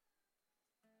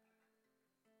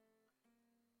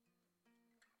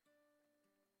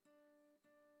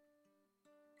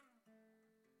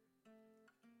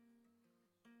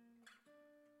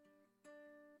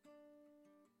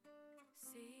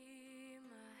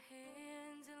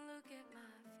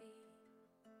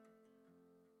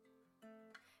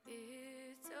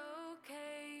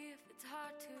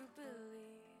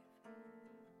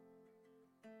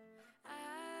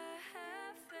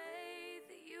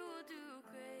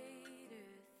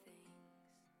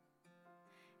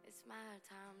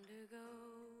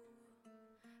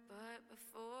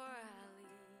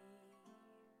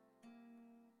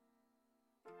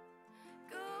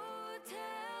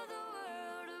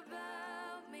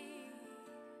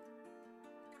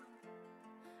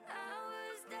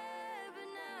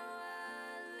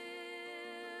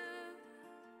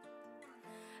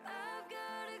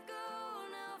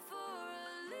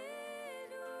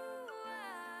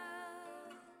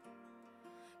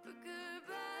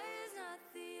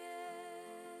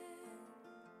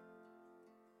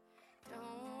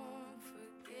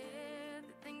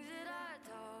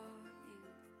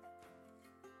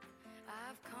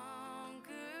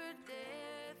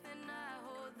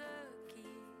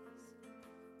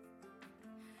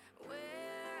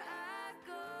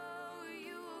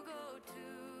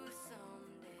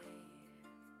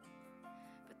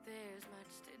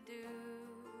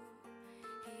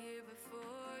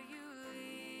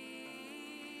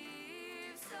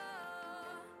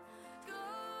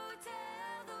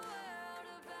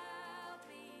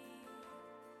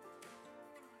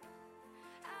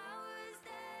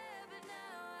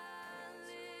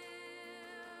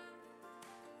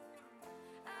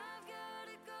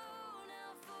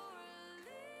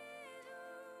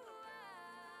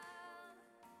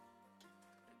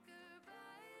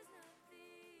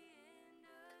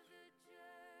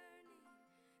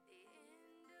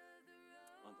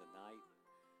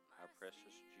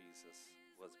 Jesus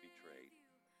was betrayed,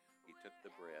 he took the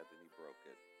bread and he broke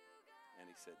it. And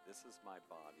he said, "This is my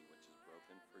body, which is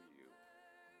broken for you.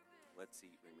 Let's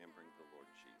eat, remembering the Lord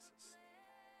Jesus."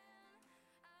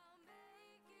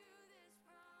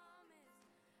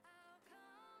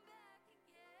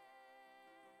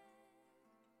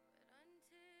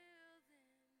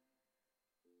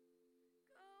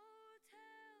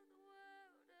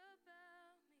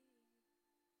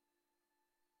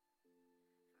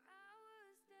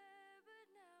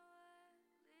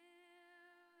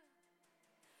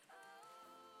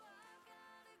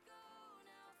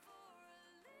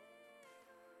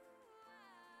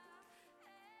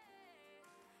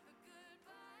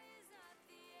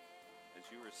 As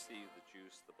you receive the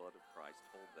juice, the blood of Christ,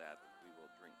 hold that and we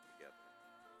will drink together.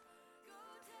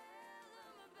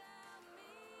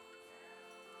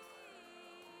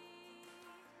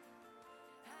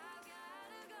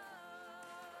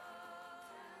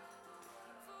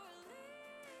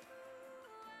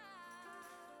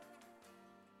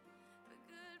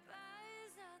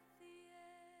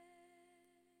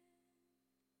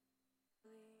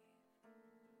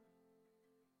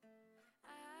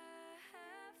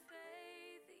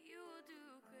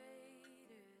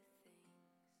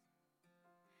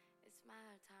 It's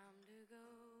my time to go,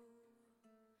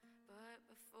 but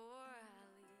before I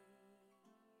leave,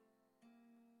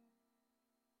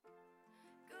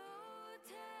 go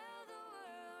tell the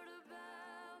world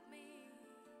about me.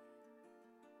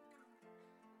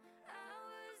 I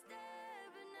was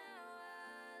dead, but now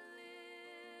I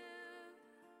live.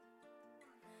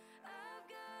 I've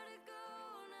gotta go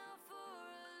now for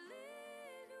a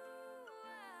little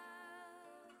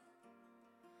while,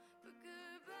 but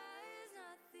goodbye is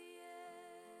not the end.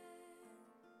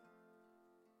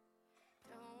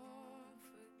 Don't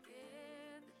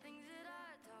forget the things that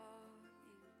I taught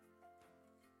you.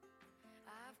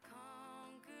 I've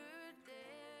conquered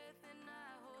death and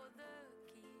I hold the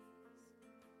keys.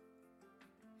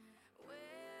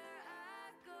 Where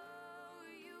I go,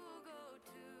 you'll go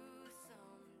too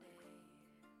someday.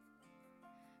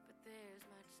 But there's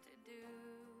much to do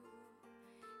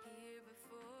here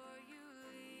before you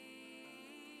leave.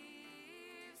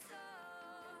 So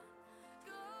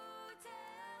go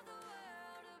tell the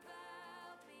world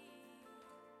about me.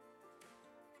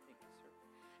 Thank you,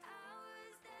 sir. I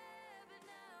was dead, but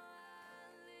now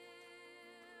I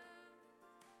live.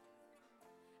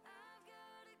 I've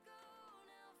gotta go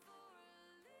now for a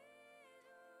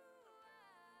little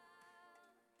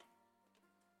while.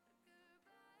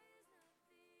 Goodbye is not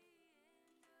the end of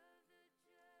the journey,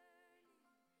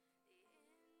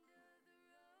 the end of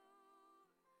the road.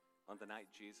 On the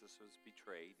night Jesus was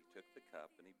betrayed, he took the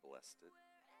cup and he blessed it.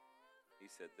 He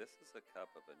said, "This is a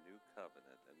cup of a new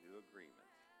covenant, a new agreement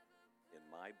in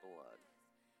my blood."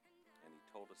 And he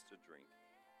told us to drink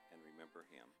and remember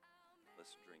him.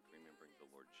 Let's drink remembering the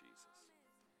Lord Jesus. Thank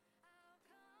you,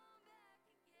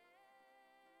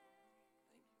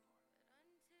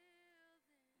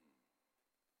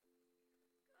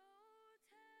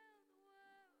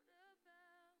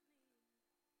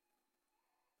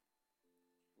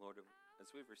 Lord. Lord,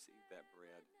 as we've received that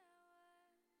bread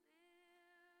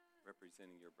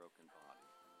representing your broken body,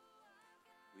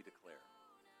 we declare,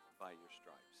 by your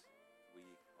stripes,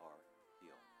 we are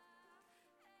healed.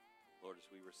 Lord, as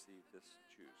we receive this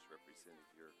juice representing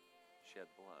your shed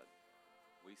blood,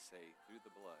 we say, through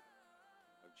the blood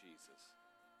of Jesus,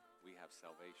 we have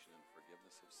salvation and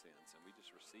forgiveness of sins. And we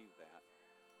just receive that,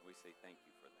 and we say thank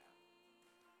you for that.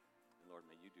 And Lord,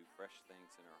 may you do fresh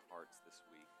things in our hearts this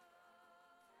week.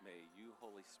 May you,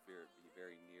 Holy Spirit, be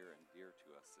very near and dear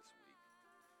to us this week.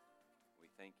 We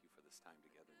thank you for this time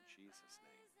together in Jesus'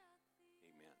 name. Amen.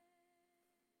 Amen.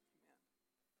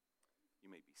 You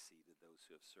may be seated, those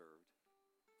who have served.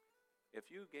 If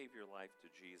you gave your life to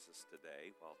Jesus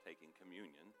today while taking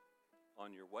communion,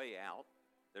 on your way out,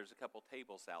 there's a couple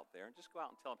tables out there, and just go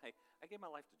out and tell them, "Hey, I gave my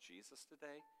life to Jesus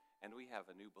today, and we have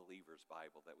a new believer's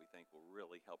Bible that we think will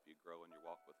really help you grow in your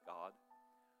walk with God."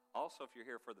 Also, if you're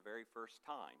here for the very first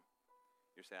time,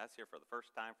 you're saying, "I was here for the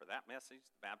first time for that message,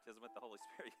 the baptism with the Holy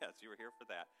Spirit." Yes, you were here for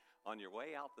that. On your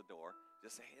way out the door,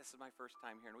 just say, "Hey, this is my first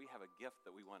time here, and we have a gift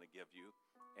that we want to give you."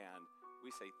 And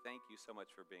we say thank you so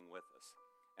much for being with us.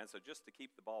 And so just to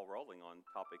keep the ball rolling on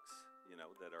topics,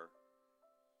 that are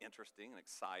interesting and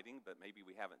exciting, but maybe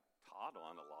we haven't taught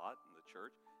on a lot in the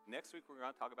church, next week we're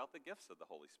going to talk about the gifts of the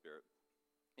Holy Spirit.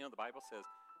 The Bible says,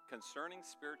 "Concerning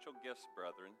spiritual gifts,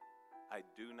 brethren, I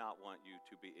do not want you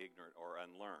to be ignorant or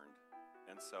unlearned."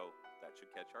 And so that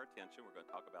should catch our attention. We're going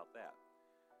to talk about that.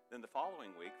 Then the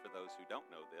following week, for those who don't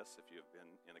know this, if you've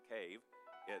been in a cave,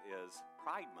 it is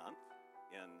Pride Month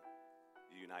in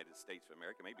the United States of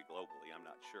America, maybe globally, I'm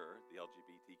not sure, the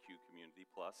LGBTQ community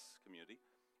plus community.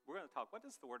 We're going to talk, what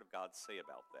does the Word of God say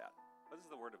about that? What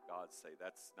does the Word of God say?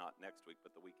 That's not next week,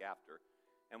 but the week after.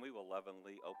 And we will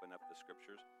lovingly open up the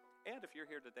Scriptures. And if you're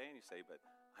here today and you say, but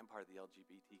I'm part of the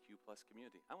LGBTQ plus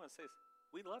community, I want to say this,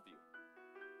 we love you.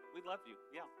 We love you.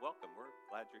 Yeah, welcome. We're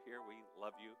glad you're here. We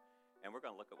love you. And we're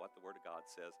going to look at what the Word of God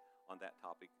says on that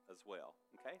topic as well.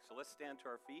 Okay, so let's stand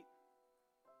to our feet.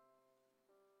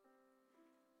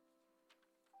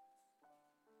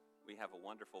 We have a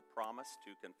wonderful promise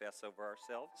to confess over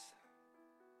ourselves.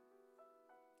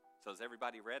 So is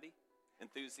everybody ready?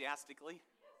 Enthusiastically?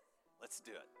 Let's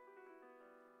do it.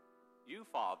 You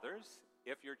fathers,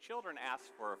 if your children ask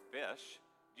for a fish,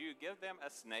 do you give them a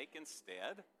snake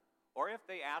instead? Or if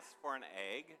they ask for an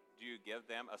egg, do you give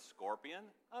them a scorpion?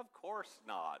 Of course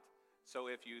not. So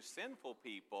if you sinful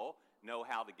people know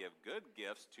how to give good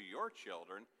gifts to your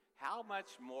children, how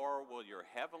much more will your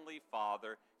heavenly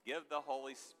Father give the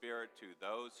Holy Spirit to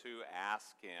those who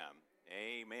ask him?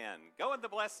 Amen. Go in the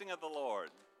blessing of the Lord.